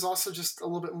that, and it was also just a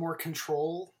little bit more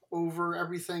control over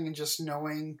everything and just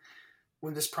knowing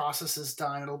when this process is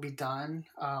done, it'll be done.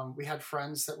 We had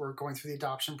friends that were going through the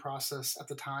adoption process at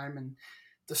the time, and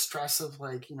the stress of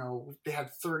like, they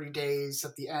had 30 days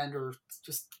at the end, or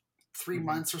just 3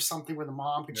 months or something, where the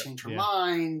mom could change her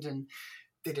mind, and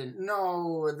they didn't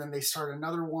know, and then they start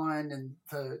another one, and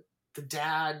the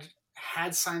dad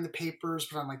had signed the papers,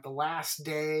 but on like the last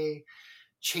day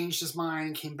changed his mind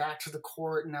and came back to the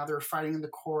court, and now they're fighting in the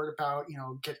court about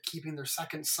keeping their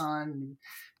second son. And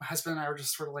my husband and I were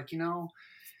just sort of like,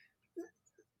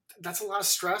 that's a lot of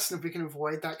stress, and if we can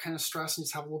avoid that kind of stress and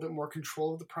just have a little bit more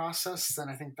control of the process, then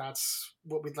I think that's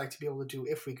what we'd like to be able to do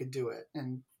if we could do it,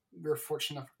 and we're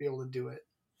fortunate enough to be able to do it.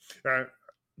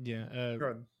 Yeah.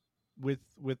 With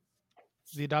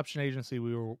the adoption agency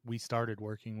we started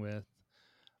working with,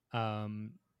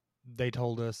 they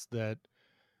told us that,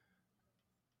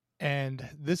 and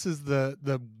this is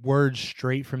the word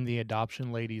straight from the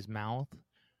adoption lady's mouth.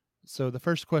 So the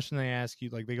first question they ask you,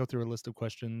 like, they go through a list of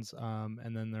questions,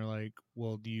 and then they're like,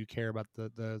 "Well, do you care about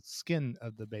the skin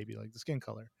of the baby, like the skin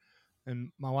color?"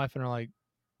 And my wife and I are like,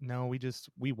 no,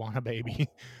 we want a baby.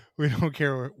 We don't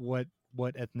care what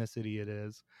ethnicity it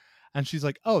is. And she's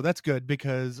like, oh, that's good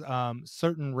because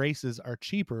certain races are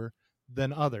cheaper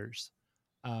than others,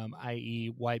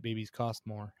 i.e., white babies cost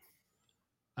more.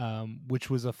 Which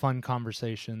was a fun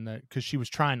conversation that because she was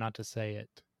trying not to say it,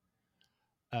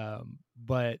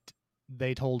 but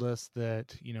they told us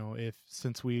that if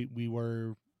since we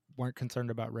weren't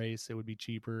concerned about race, it would be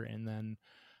cheaper, and then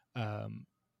um,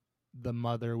 the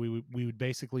mother we would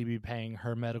basically be paying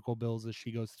her medical bills as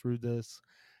she goes through this,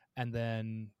 and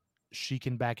then she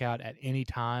can back out at any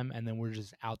time, and then we're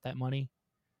just out that money.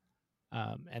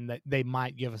 And that they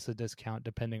might give us a discount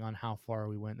depending on how far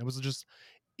we went.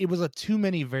 It was a too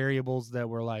many variables that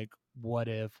were like, what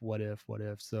if.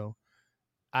 So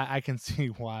I can see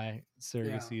why Yeah.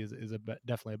 surrogacy is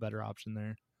definitely a better option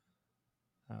there.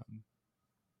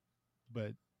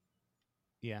 But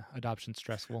yeah, adoption's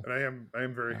stressful. And I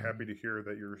am very happy to hear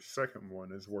that your second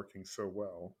one is working so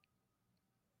well.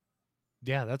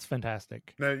 Yeah, that's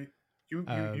fantastic. Now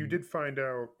you did find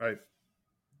out.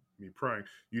 Me prying.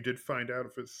 You did find out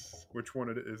if it's which one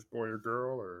it is, boy or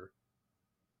girl, or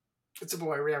It's a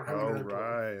boy. We have all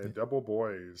right, boy. double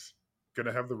boys.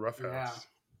 Gonna have the rough house.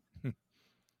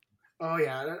 Oh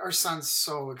yeah, our son's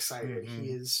so excited. Mm-hmm. He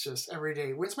is just every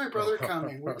day. When's my brother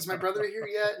coming? Is my brother here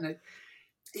yet? And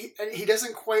he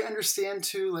doesn't quite understand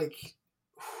too, like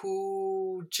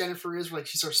who Jennifer is. Like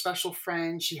she's our special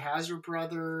friend. She has her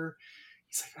brother.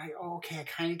 He's like, okay, I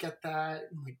kind of get that.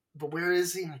 I'm like, but where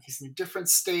is he? I'm like, he's in a different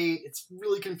state. It's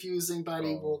really confusing,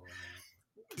 buddy.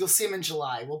 You'll see him in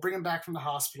July. We'll bring him back from the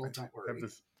hospital. Don't worry. I have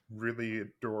this really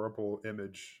adorable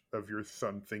image of your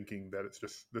son thinking that it's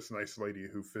just this nice lady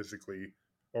who physically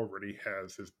already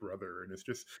has his brother and is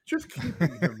just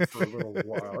keeping him for a little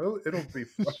while. It'll be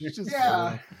fun.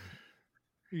 Yeah.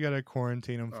 You gotta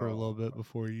quarantine him for a little bit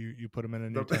before you put him in a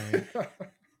new tank.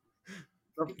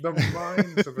 The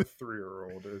minds of a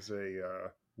 3-year-old is a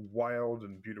wild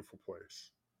and beautiful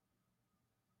place.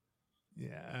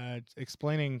 Yeah,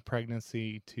 explaining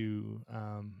pregnancy to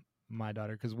my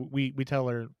daughter, because we tell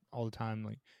her all the time,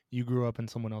 like, you grew up in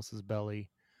someone else's belly,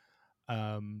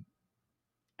 and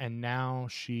now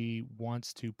she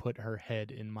wants to put her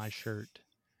head in my shirt.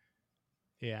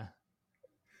 Yeah,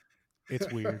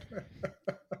 it's weird.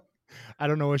 I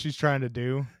don't know what she's trying to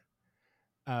do.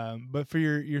 But for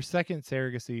your second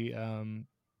surrogacy,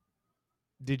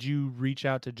 did you reach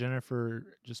out to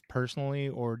Jennifer just personally,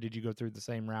 or did you go through the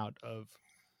same route of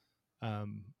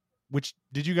which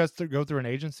did you guys go through an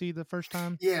agency the first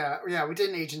time? Yeah, we did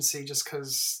an agency just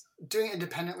because doing it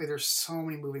independently, there's so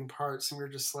many moving parts, and we're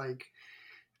just like,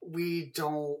 we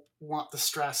don't want the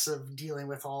stress of dealing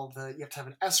with all the, you have to have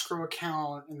an escrow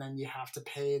account, and then you have to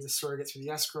pay the surrogate through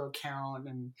the escrow account,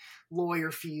 and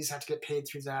lawyer fees have to get paid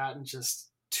through that, and just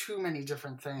too many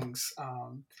different things.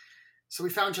 So we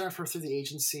found Jennifer through the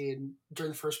agency, and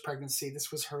during the first pregnancy,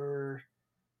 this was her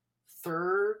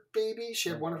third baby. She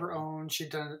had one of her own.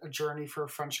 She'd done a journey for a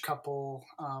French couple.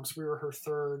 So we were her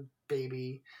third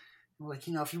baby. And we're like,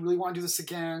 if you really want to do this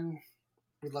again,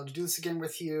 we'd love to do this again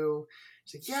with you.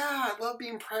 She's like, yeah, I love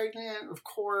being pregnant, of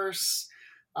course.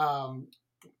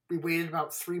 We waited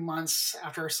about 3 months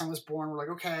after our son was born. We're like,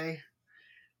 okay,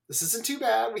 this isn't too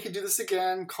bad. We could do this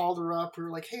again. Called her up. We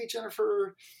were like, hey,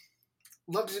 Jennifer,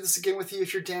 love to do this again with you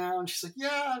if you're down. She's like,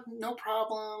 yeah, no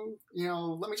problem.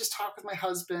 Let me just talk with my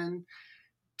husband.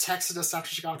 Texted us after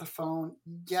she got off the phone.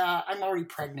 Yeah, I'm already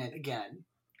pregnant again.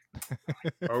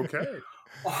 Okay.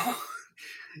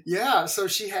 Yeah, so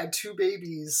she had 2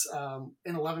 babies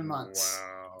in 11 months.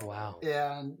 Wow.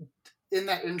 And in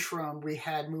that interim, we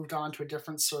had moved on to a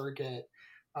different surrogate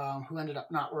who ended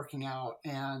up not working out.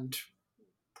 And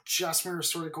just when we were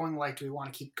sort of going like, do we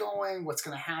want to keep going? What's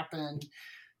going to happen?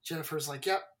 Jennifer's like,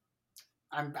 yep,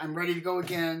 I'm ready to go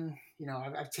again.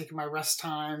 I've taken my rest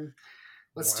time.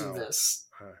 Let's do this.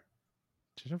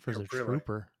 Jennifer's a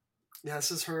trooper. Yeah, this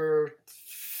is her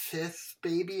 5th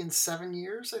baby in 7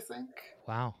 years, I think.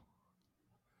 Wow.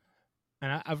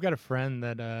 And I've got a friend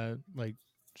that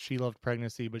she loved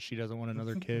pregnancy, but she doesn't want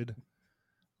another kid.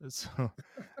 So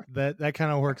that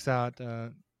kind of works out. I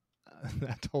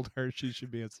told her she should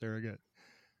be a surrogate.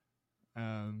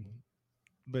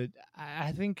 But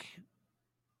I think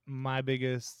my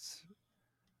biggest,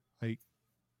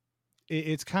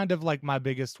 it's kind of like my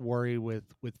biggest worry with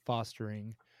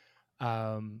fostering,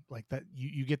 like that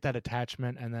you get that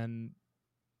attachment and then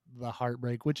the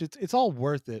heartbreak, which it's all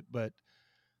worth it, but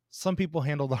some people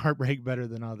handle the heartbreak better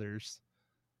than others.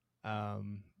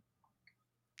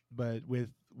 But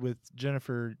with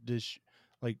Jennifer,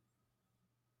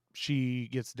 she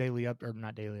gets daily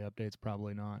not daily updates,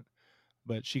 probably not,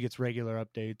 but she gets regular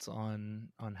updates on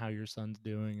how your son's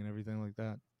doing and everything like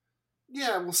that.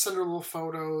 Yeah, we'll send her little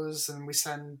photos, and we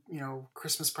send,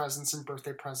 Christmas presents and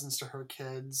birthday presents to her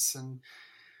kids, and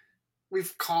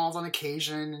we've called on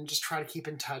occasion and just try to keep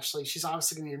in touch. Like, she's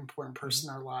obviously going to be an important person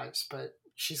in our lives, but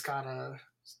she's got a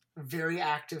very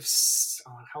active,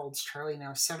 how old's Charlie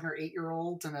now? 7 or 8 year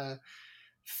old, and a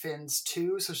Finn's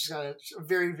 2. So she's got a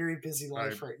very, very busy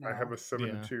life right now. I have a 7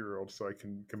 Yeah. and 2-year-old, so I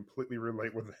can completely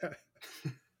relate with that.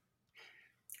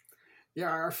 Yeah,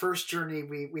 our first journey,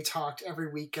 we talked every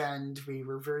weekend. We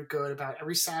were very good about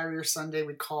every Saturday or Sunday.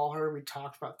 We'd call her. We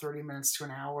talked about 30 minutes to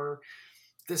an hour.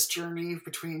 This journey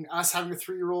between us having a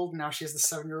 3-year-old, and now she has the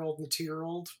 7-year-old and the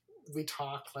 2-year-old, we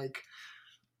talk like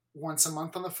once a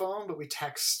month on the phone, but we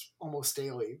text almost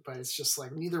daily. But it's just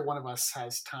like neither one of us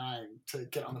has time to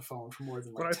get on the phone for more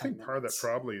than like 10 minutes. But I think part of that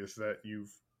probably is that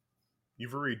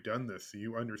you've already done this, so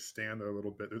you understand a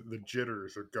little bit. The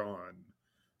jitters are gone.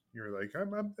 You're like,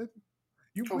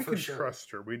 we can trust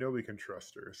her. We know we can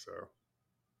trust her. So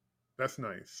that's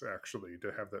nice, actually,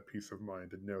 to have that peace of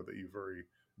mind and know that you've already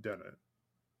done it.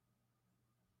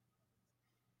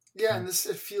 Yeah, and it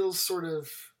feels sort of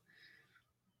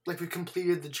like we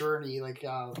completed the journey. Like,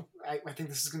 I think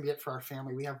this is going to be it for our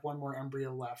family. We have one more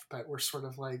embryo left, but we're sort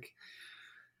of like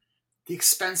the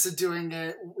expense of doing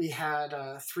it. We had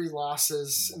 3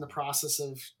 losses in the process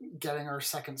of getting our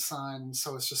second son,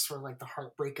 so it's just sort of like the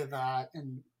heartbreak of that.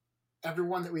 And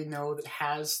everyone that we know that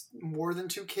has more than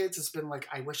 2 kids has been like,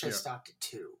 I wish I stopped at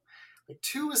 2. Like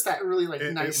 2 is that really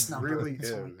nice number. It really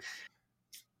is.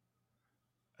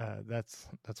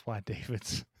 That's why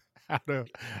David's out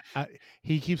of.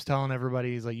 He keeps telling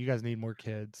everybody, he's like, you guys need more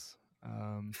kids,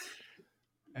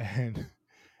 and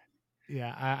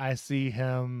yeah, I see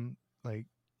him like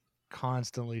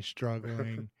constantly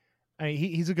struggling. I mean,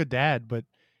 he's a good dad, but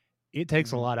it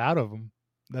takes a lot out of him.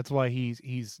 That's why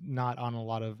he's not on a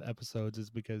lot of episodes,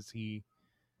 is because he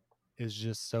is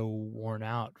just so worn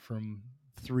out from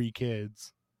 3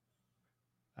 kids.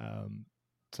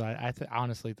 So I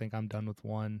honestly think I'm done with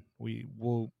 1.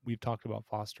 We've talked about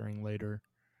fostering later,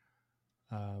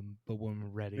 but when we're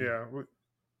ready,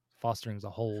 fostering is a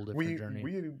whole different journey.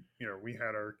 We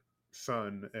had our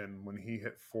son, and when he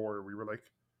hit 4, we were like,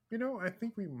 I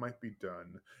think we might be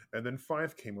done. And then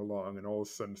 5 came along, and all of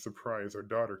a sudden, surprise, our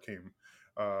daughter came,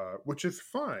 which is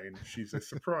fine. She's a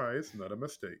surprise, not a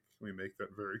mistake. We make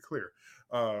that very clear.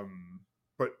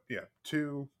 But yeah,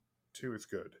 2 is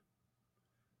good.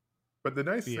 But the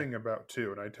nice thing about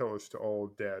 2, and I tell this to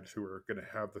all dads who are going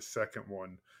to have the second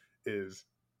one, is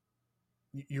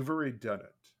you've already done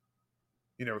it.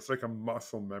 It's like a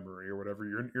muscle memory or whatever.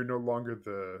 You're no longer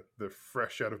the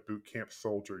fresh out of boot camp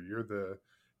soldier. You're the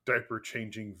diaper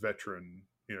changing veteran.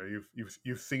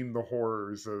 You've seen the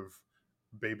horrors of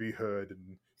babyhood,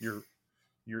 and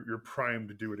you're primed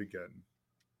to do it again.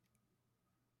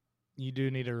 You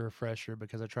do need a refresher,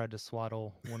 because I tried to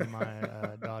swaddle one of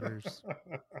my daughter's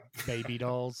baby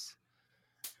dolls,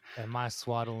 and my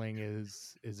swaddling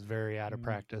is very out of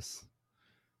practice.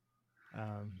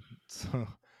 So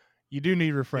you do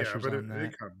need refreshers on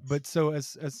that. But so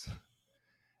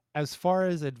as far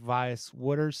as advice,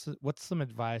 what's some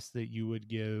advice that you would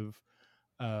give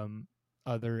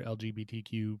other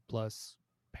LGBTQ plus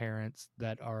parents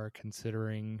that are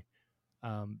considering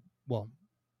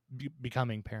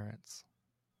becoming parents?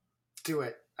 Do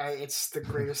it. It's the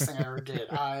greatest thing I ever did.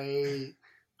 I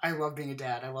love being a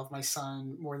dad. I love my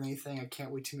son more than anything. I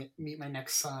can't wait to meet my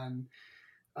next son.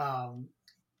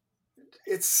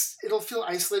 It'll feel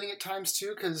isolating at times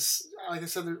too, because like I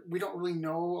said, we don't really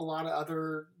know a lot of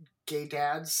other gay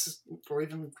dads, or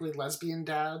even really lesbian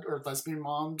dad or lesbian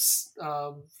moms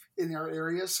in our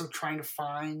area. So trying to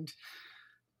find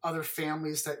other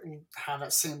families that have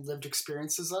that same lived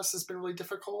experience as us has been really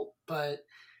difficult. But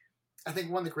I think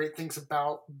one of the great things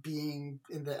about being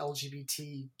in the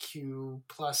LGBTQ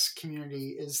plus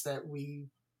community is that we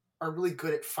are really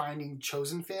good at finding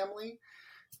chosen family,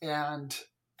 and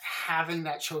having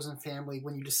that chosen family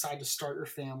when you decide to start your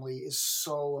family is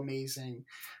so amazing.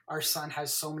 Our son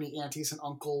has so many aunties and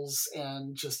uncles,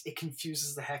 and just it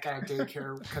confuses the heck out of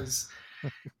daycare because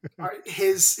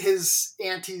his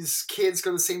auntie's kids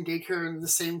go to the same daycare in the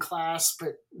same class,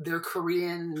 but they're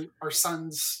Korean. Our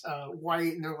son's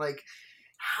white, and they're like,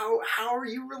 "How are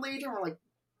you related?" And we're like,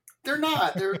 "They're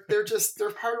not. They're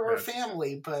part of our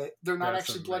family, but they're not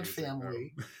actually blood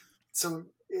family." So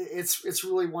it's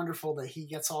really wonderful that he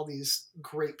gets all these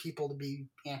great people to be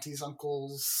aunties,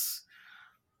 uncles,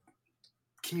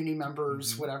 community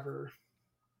members, whatever.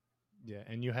 Yeah,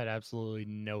 and you had absolutely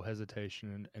no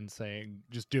hesitation in saying,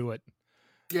 just do it.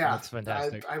 Yeah, that's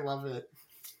fantastic. I love it.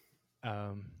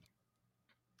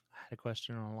 had a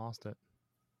question and I lost it.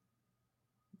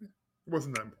 It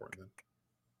wasn't that important then.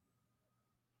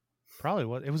 Probably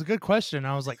was. It was a good question.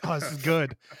 I was like, oh, this is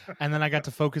good. And then I got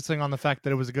to focusing on the fact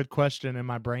that it was a good question and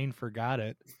my brain forgot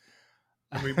it.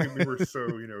 we were so,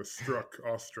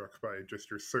 awestruck by just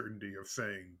your certainty of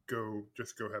saying,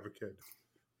 just go have a kid.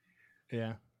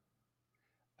 Yeah.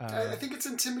 I think it's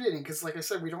intimidating because, like I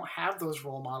said, we don't have those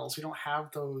role models. We don't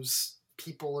have those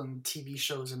people in TV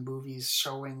shows and movies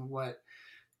showing what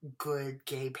good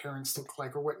gay parents look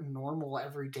like or what normal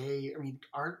everyday. I mean,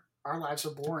 our lives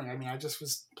are boring. I mean, I just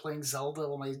was playing Zelda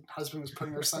while my husband was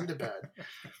putting our son to bed.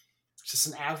 Just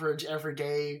an average,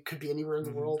 everyday, could be anywhere in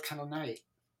the world kind of night.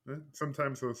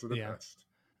 Sometimes those are the best.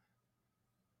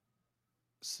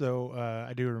 So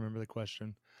I do remember the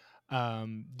question.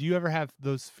 Do you ever have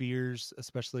those fears,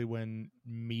 especially when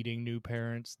meeting new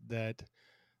parents, that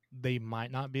they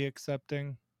might not be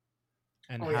accepting?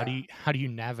 And how do you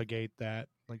navigate that?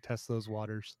 Like test those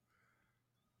waters?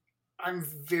 I'm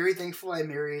very thankful I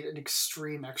married an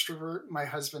extreme extrovert. My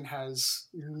husband has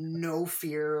no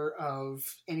fear of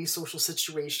any social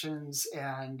situations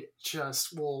and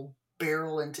just will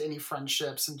barrel into any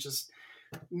friendships and just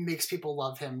makes people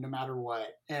love him no matter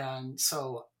what. And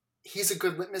so he's a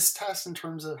good litmus test in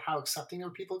terms of how accepting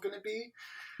are people going to be.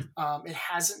 It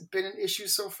hasn't been an issue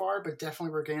so far, but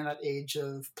definitely we're getting that age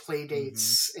of play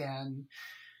dates and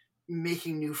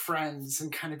making new friends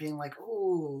and kind of being like,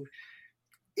 oh,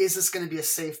 is this going to be a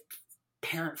safe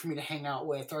parent for me to hang out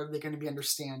with? Are they going to be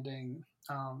understanding?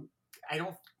 I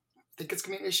don't think it's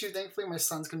going to be an issue. Thankfully, my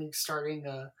son's going to be starting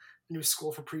a new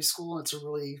school for preschool, and it's a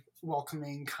really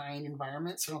welcoming, kind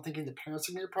environment. So I don't think any of the parents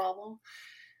are going to be a problem.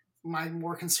 My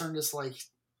more concern is like,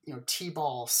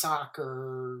 t-ball,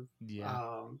 soccer,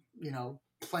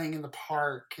 playing in the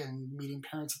park and meeting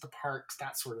parents at the parks,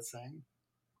 that sort of thing.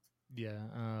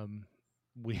 Yeah.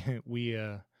 We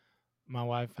my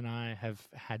wife and I have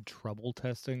had trouble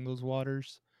testing those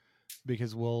waters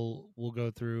because we'll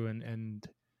go through and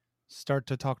start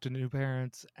to talk to new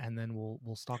parents, and then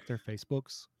we'll stalk their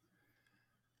Facebooks,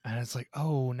 and it's like,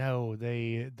 oh no,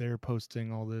 they're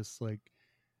posting all this like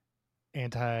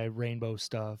anti-rainbow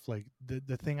stuff. Like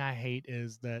the thing I hate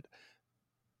is that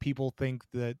people think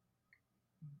that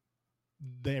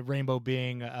the rainbow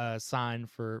being a sign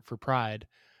for pride,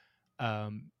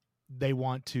 they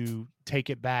want to take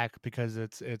it back because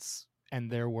it's in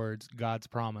their words God's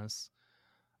promise.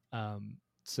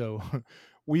 So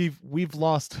we've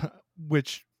lost,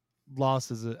 which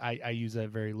loss is I use that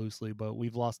very loosely, but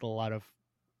we've lost a lot of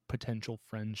potential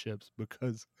friendships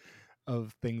because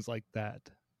of things like that.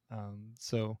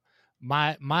 So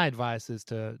my advice is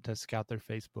to scout their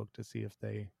Facebook to see if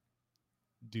they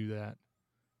do that.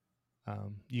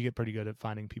 You get pretty good at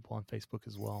finding people on Facebook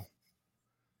as well.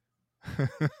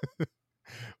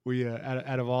 We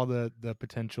out of all the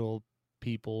potential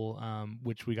people,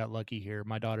 which we got lucky here,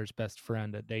 my daughter's best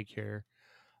friend at daycare,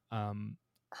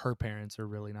 her parents are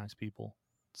really nice people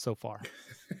so far.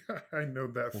 I know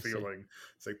that feeling. See.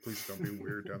 It's like, please don't be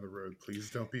weird down the road.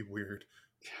 Please don't be weird.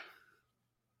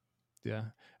 Yeah.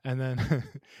 And then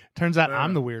turns out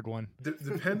I'm the weird one.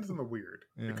 Depends on the weird.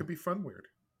 Yeah. It could be fun weird.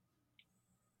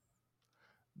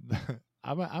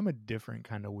 I'm a different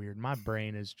kind of weird. My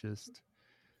brain is just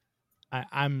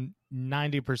I'm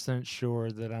 90% sure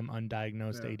that I'm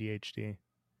undiagnosed ADHD.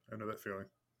 I know that feeling.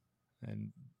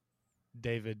 And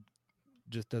David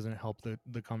just doesn't help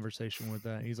the conversation with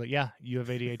that. He's like, yeah, you have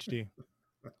ADHD.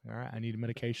 All right, I need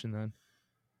medication then.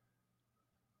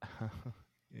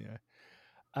 Yeah.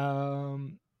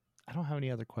 I don't have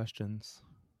any other questions.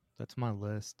 That's my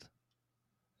list.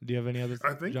 Do you have any other?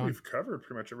 I think John? We've covered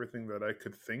pretty much everything that I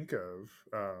could think of.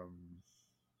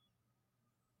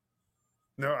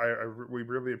 No, we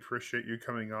really appreciate you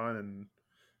coming on and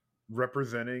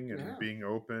representing and being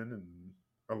open and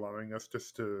allowing us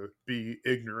just to be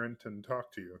ignorant and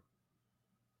talk to you.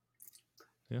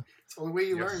 Yeah, it's the only way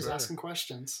you learn is asking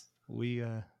questions. We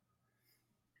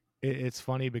it's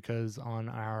funny because on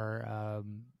our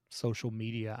social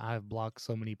media, I've blocked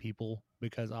so many people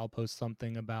because I'll post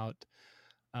something about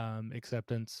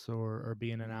acceptance or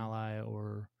being an ally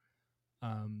or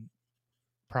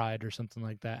pride or something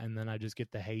like that, and then I just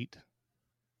get the hate.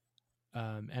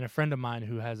 And a friend of mine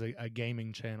who has a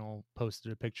gaming channel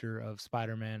posted a picture of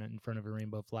Spider-Man in front of a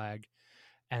rainbow flag,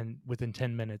 and within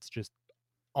 10 minutes, just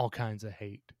all kinds of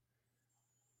hate.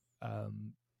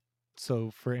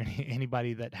 So for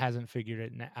anybody that hasn't figured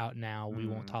it out now, we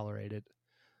won't tolerate it.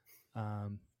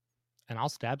 And I'll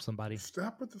stab somebody.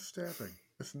 Stop with the stabbing.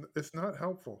 It's not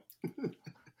helpful.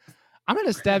 I'm in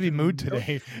a stabby mood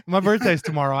today. My birthday's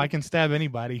tomorrow. I can stab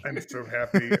anybody. I'm so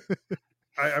happy.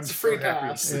 I'm so happy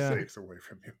to stay away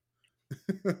from you.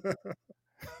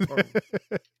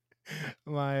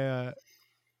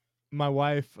 My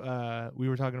wife, we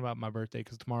were talking about my birthday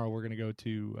because tomorrow we're going to go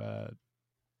to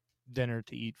dinner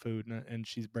to eat food, and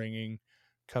she's bringing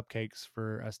cupcakes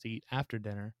for us to eat after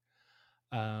dinner.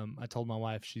 I told my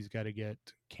wife she's got to get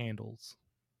candles,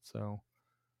 so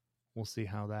we'll see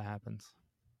how that happens.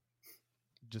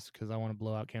 Just because I want to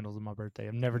blow out candles on my birthday.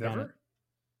 I've never done it.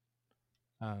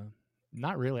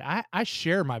 Not really. I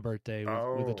share my birthday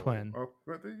with a twin. Oh,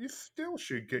 but you still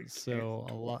should get so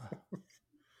a lot.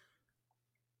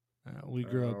 We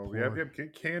grew up poor. Yeah,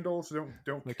 candles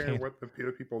don't care what the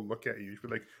people look at you.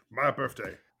 You're like, my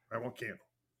birthday, I want candle.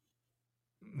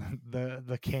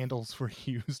 The candles were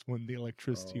used when the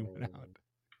electricity went out.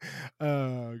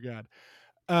 Oh God.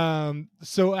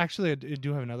 So actually, I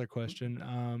do have another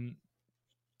question.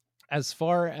 As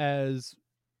far as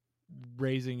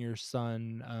raising your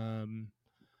son,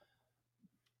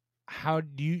 how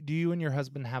do you and your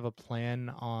husband have a plan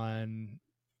on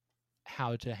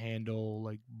how to handle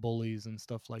like bullies and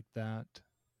stuff like that?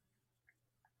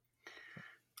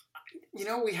 We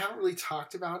haven't really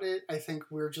talked about it. I think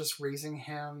we're just raising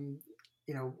him.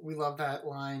 We love that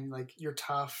line, like, you're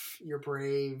tough, you're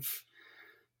brave.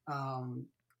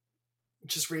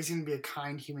 Just raising him to be a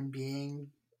kind human being.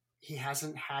 He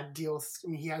hasn't had deals. I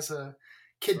mean, he has a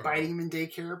kid biting him in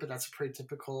daycare, but that's pretty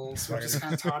typical. So I just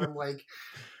kind of taught him, like,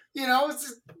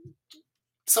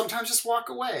 sometimes just walk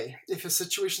away. If a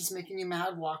situation's making you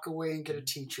mad, walk away and get a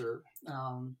teacher.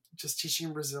 Just teaching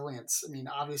him resilience. I mean,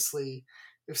 obviously,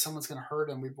 if someone's going to hurt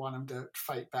him, we'd want him to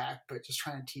fight back, but just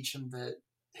trying to teach him that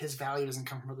his value doesn't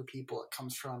come from other people. It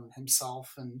comes from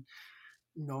himself, and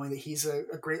knowing that he's a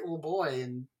great little boy,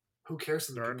 and who cares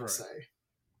what the people say.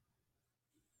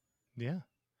 Yeah.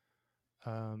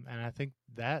 And I think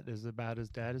that is about as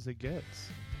dad as it gets.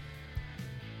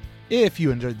 If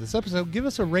you enjoyed this episode, give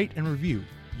us a rate and review.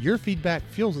 Your feedback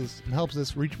fuels us and helps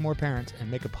us reach more parents and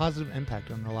make a positive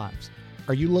impact on their lives.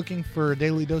 Are you looking for a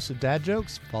daily dose of dad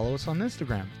jokes? Follow us on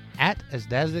Instagram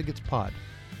 @AsDadAsItGetsPod.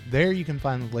 There you can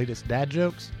find the latest dad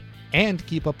jokes and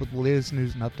keep up with the latest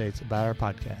news and updates about our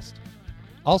podcast.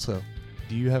 Also,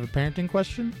 do you have a parenting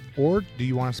question, or do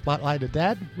you want to spotlight a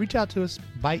dad? Reach out to us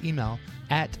by email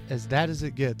at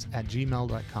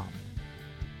asdadasitgets@gmail.com.